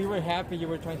can. We were happy you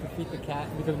were trying to feed the cat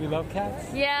because we love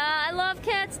cats. Yeah, I love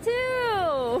cats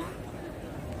too.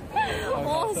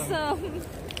 Awesome.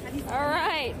 All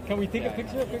right. Can we take a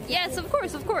picture? Yes, of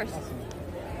course, of course.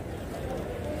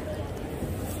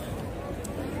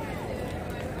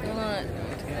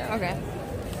 Okay.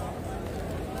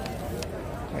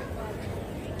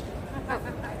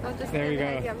 There we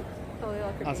go.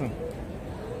 Awesome.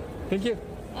 Thank you.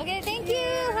 Okay, thank you.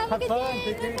 Have a good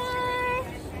day. Bye-bye.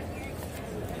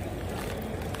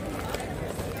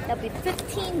 That'll be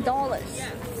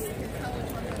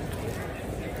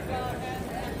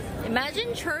 $15.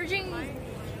 Imagine charging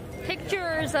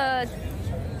pictures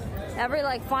every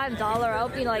like $5. I'll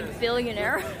be like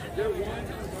billionaire.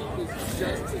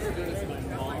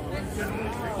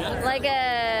 Like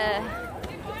a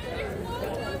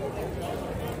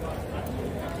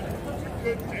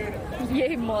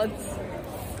yay mods.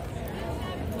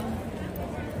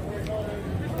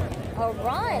 All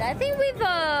right, I think we've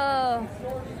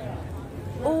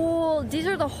oh, these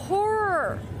are the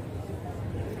horror.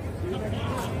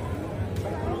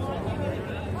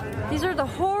 These are the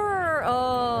horror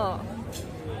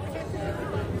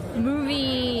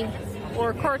movie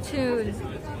or cartoon.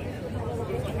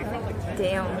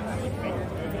 Damn.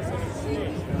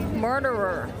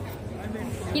 Murderer.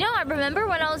 You know, I remember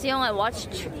when I was young, I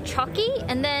watched Chucky,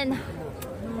 and then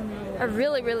I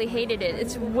really hated it.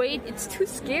 It's too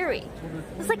scary.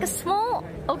 It's like a small,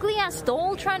 ugly-ass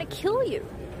doll trying to kill you.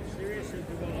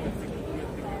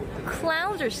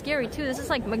 Clowns are scary too. This is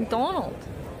like McDonald's.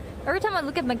 Every time I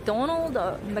look at McDonald's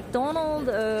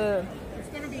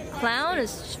clown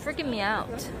is freaking me out.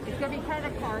 It's gonna be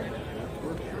credit card.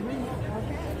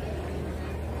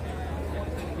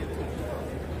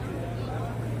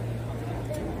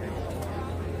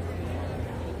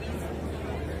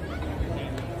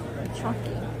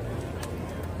 Chucky.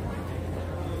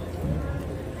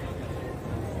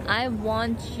 I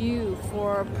want you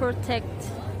for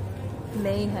Protect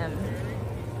Mayhem.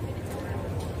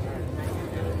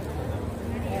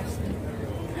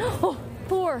 Oh,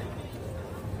 Thor.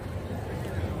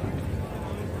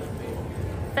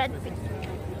 Fat,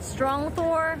 strong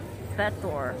Thor, fat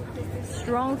Thor.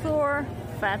 Strong Thor,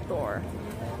 fat Thor.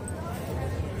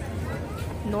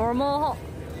 Normal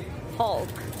Hulk.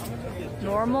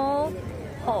 Normal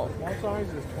Hulk.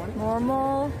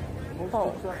 Normal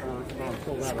Hulk.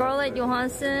 Scarlett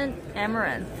Johansson,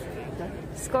 Amaranth.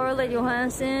 Scarlett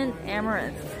Johansson,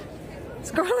 Amaranth.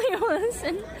 Scarlett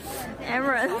Johansson,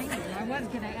 Amaranth. I was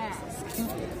gonna ask.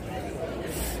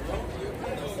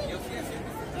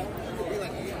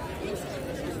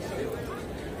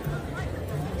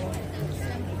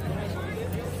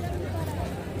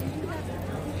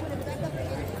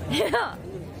 Yeah.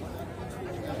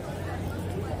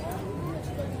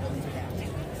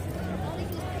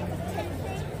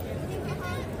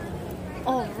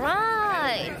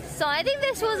 Alright, so I think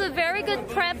this was a very good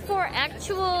prep for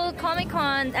actual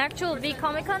Comic-Con, actual big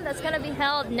Comic-Con that's gonna be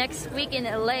held next week in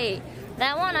LA.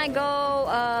 That one I go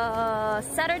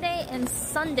Saturday and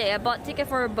Sunday. I bought ticket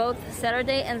for both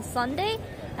Saturday and Sunday.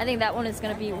 I think that one is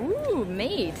gonna be, ooh,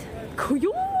 made.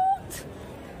 Cute!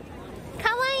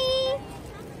 Kawaii!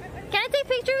 Can I take a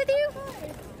picture with you?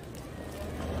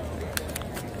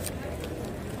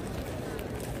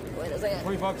 Wait a second.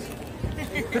 $20.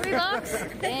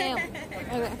 $3? Damn.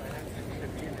 Okay.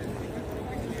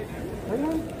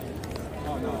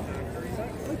 Oh no.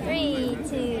 3,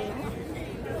 2.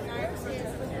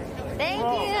 Thank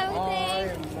you, everything.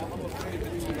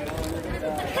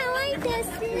 Kawaii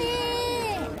desu ne.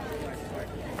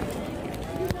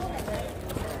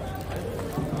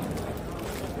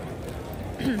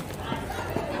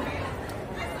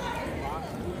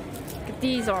 Look at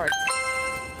these arts.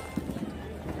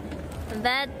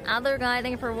 That other guy,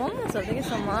 thank you for 1 month, so thank you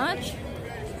so much.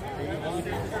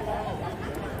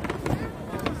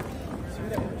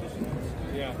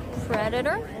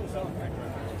 Predator,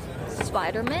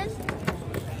 Spider-Man,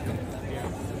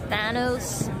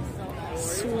 Thanos,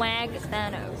 swag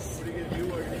Thanos.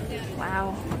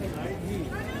 Wow.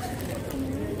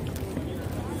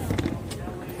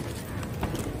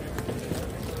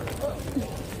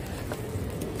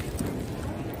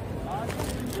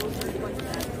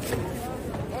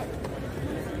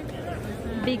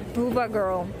 Big booba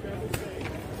girl.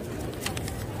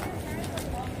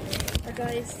 So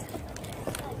guys,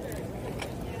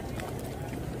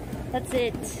 that's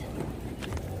it.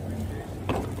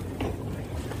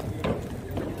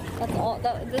 That's all.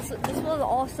 This was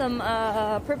awesome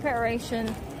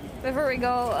preparation before we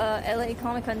go LA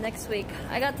Comic-Con next week.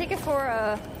 I got ticket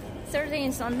for Saturday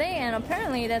and Sunday, and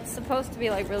apparently that's supposed to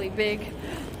be like really big.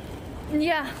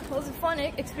 Yeah, it was a fun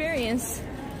experience,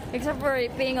 except for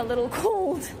it being a little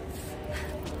cold.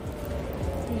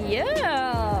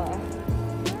 Yeah.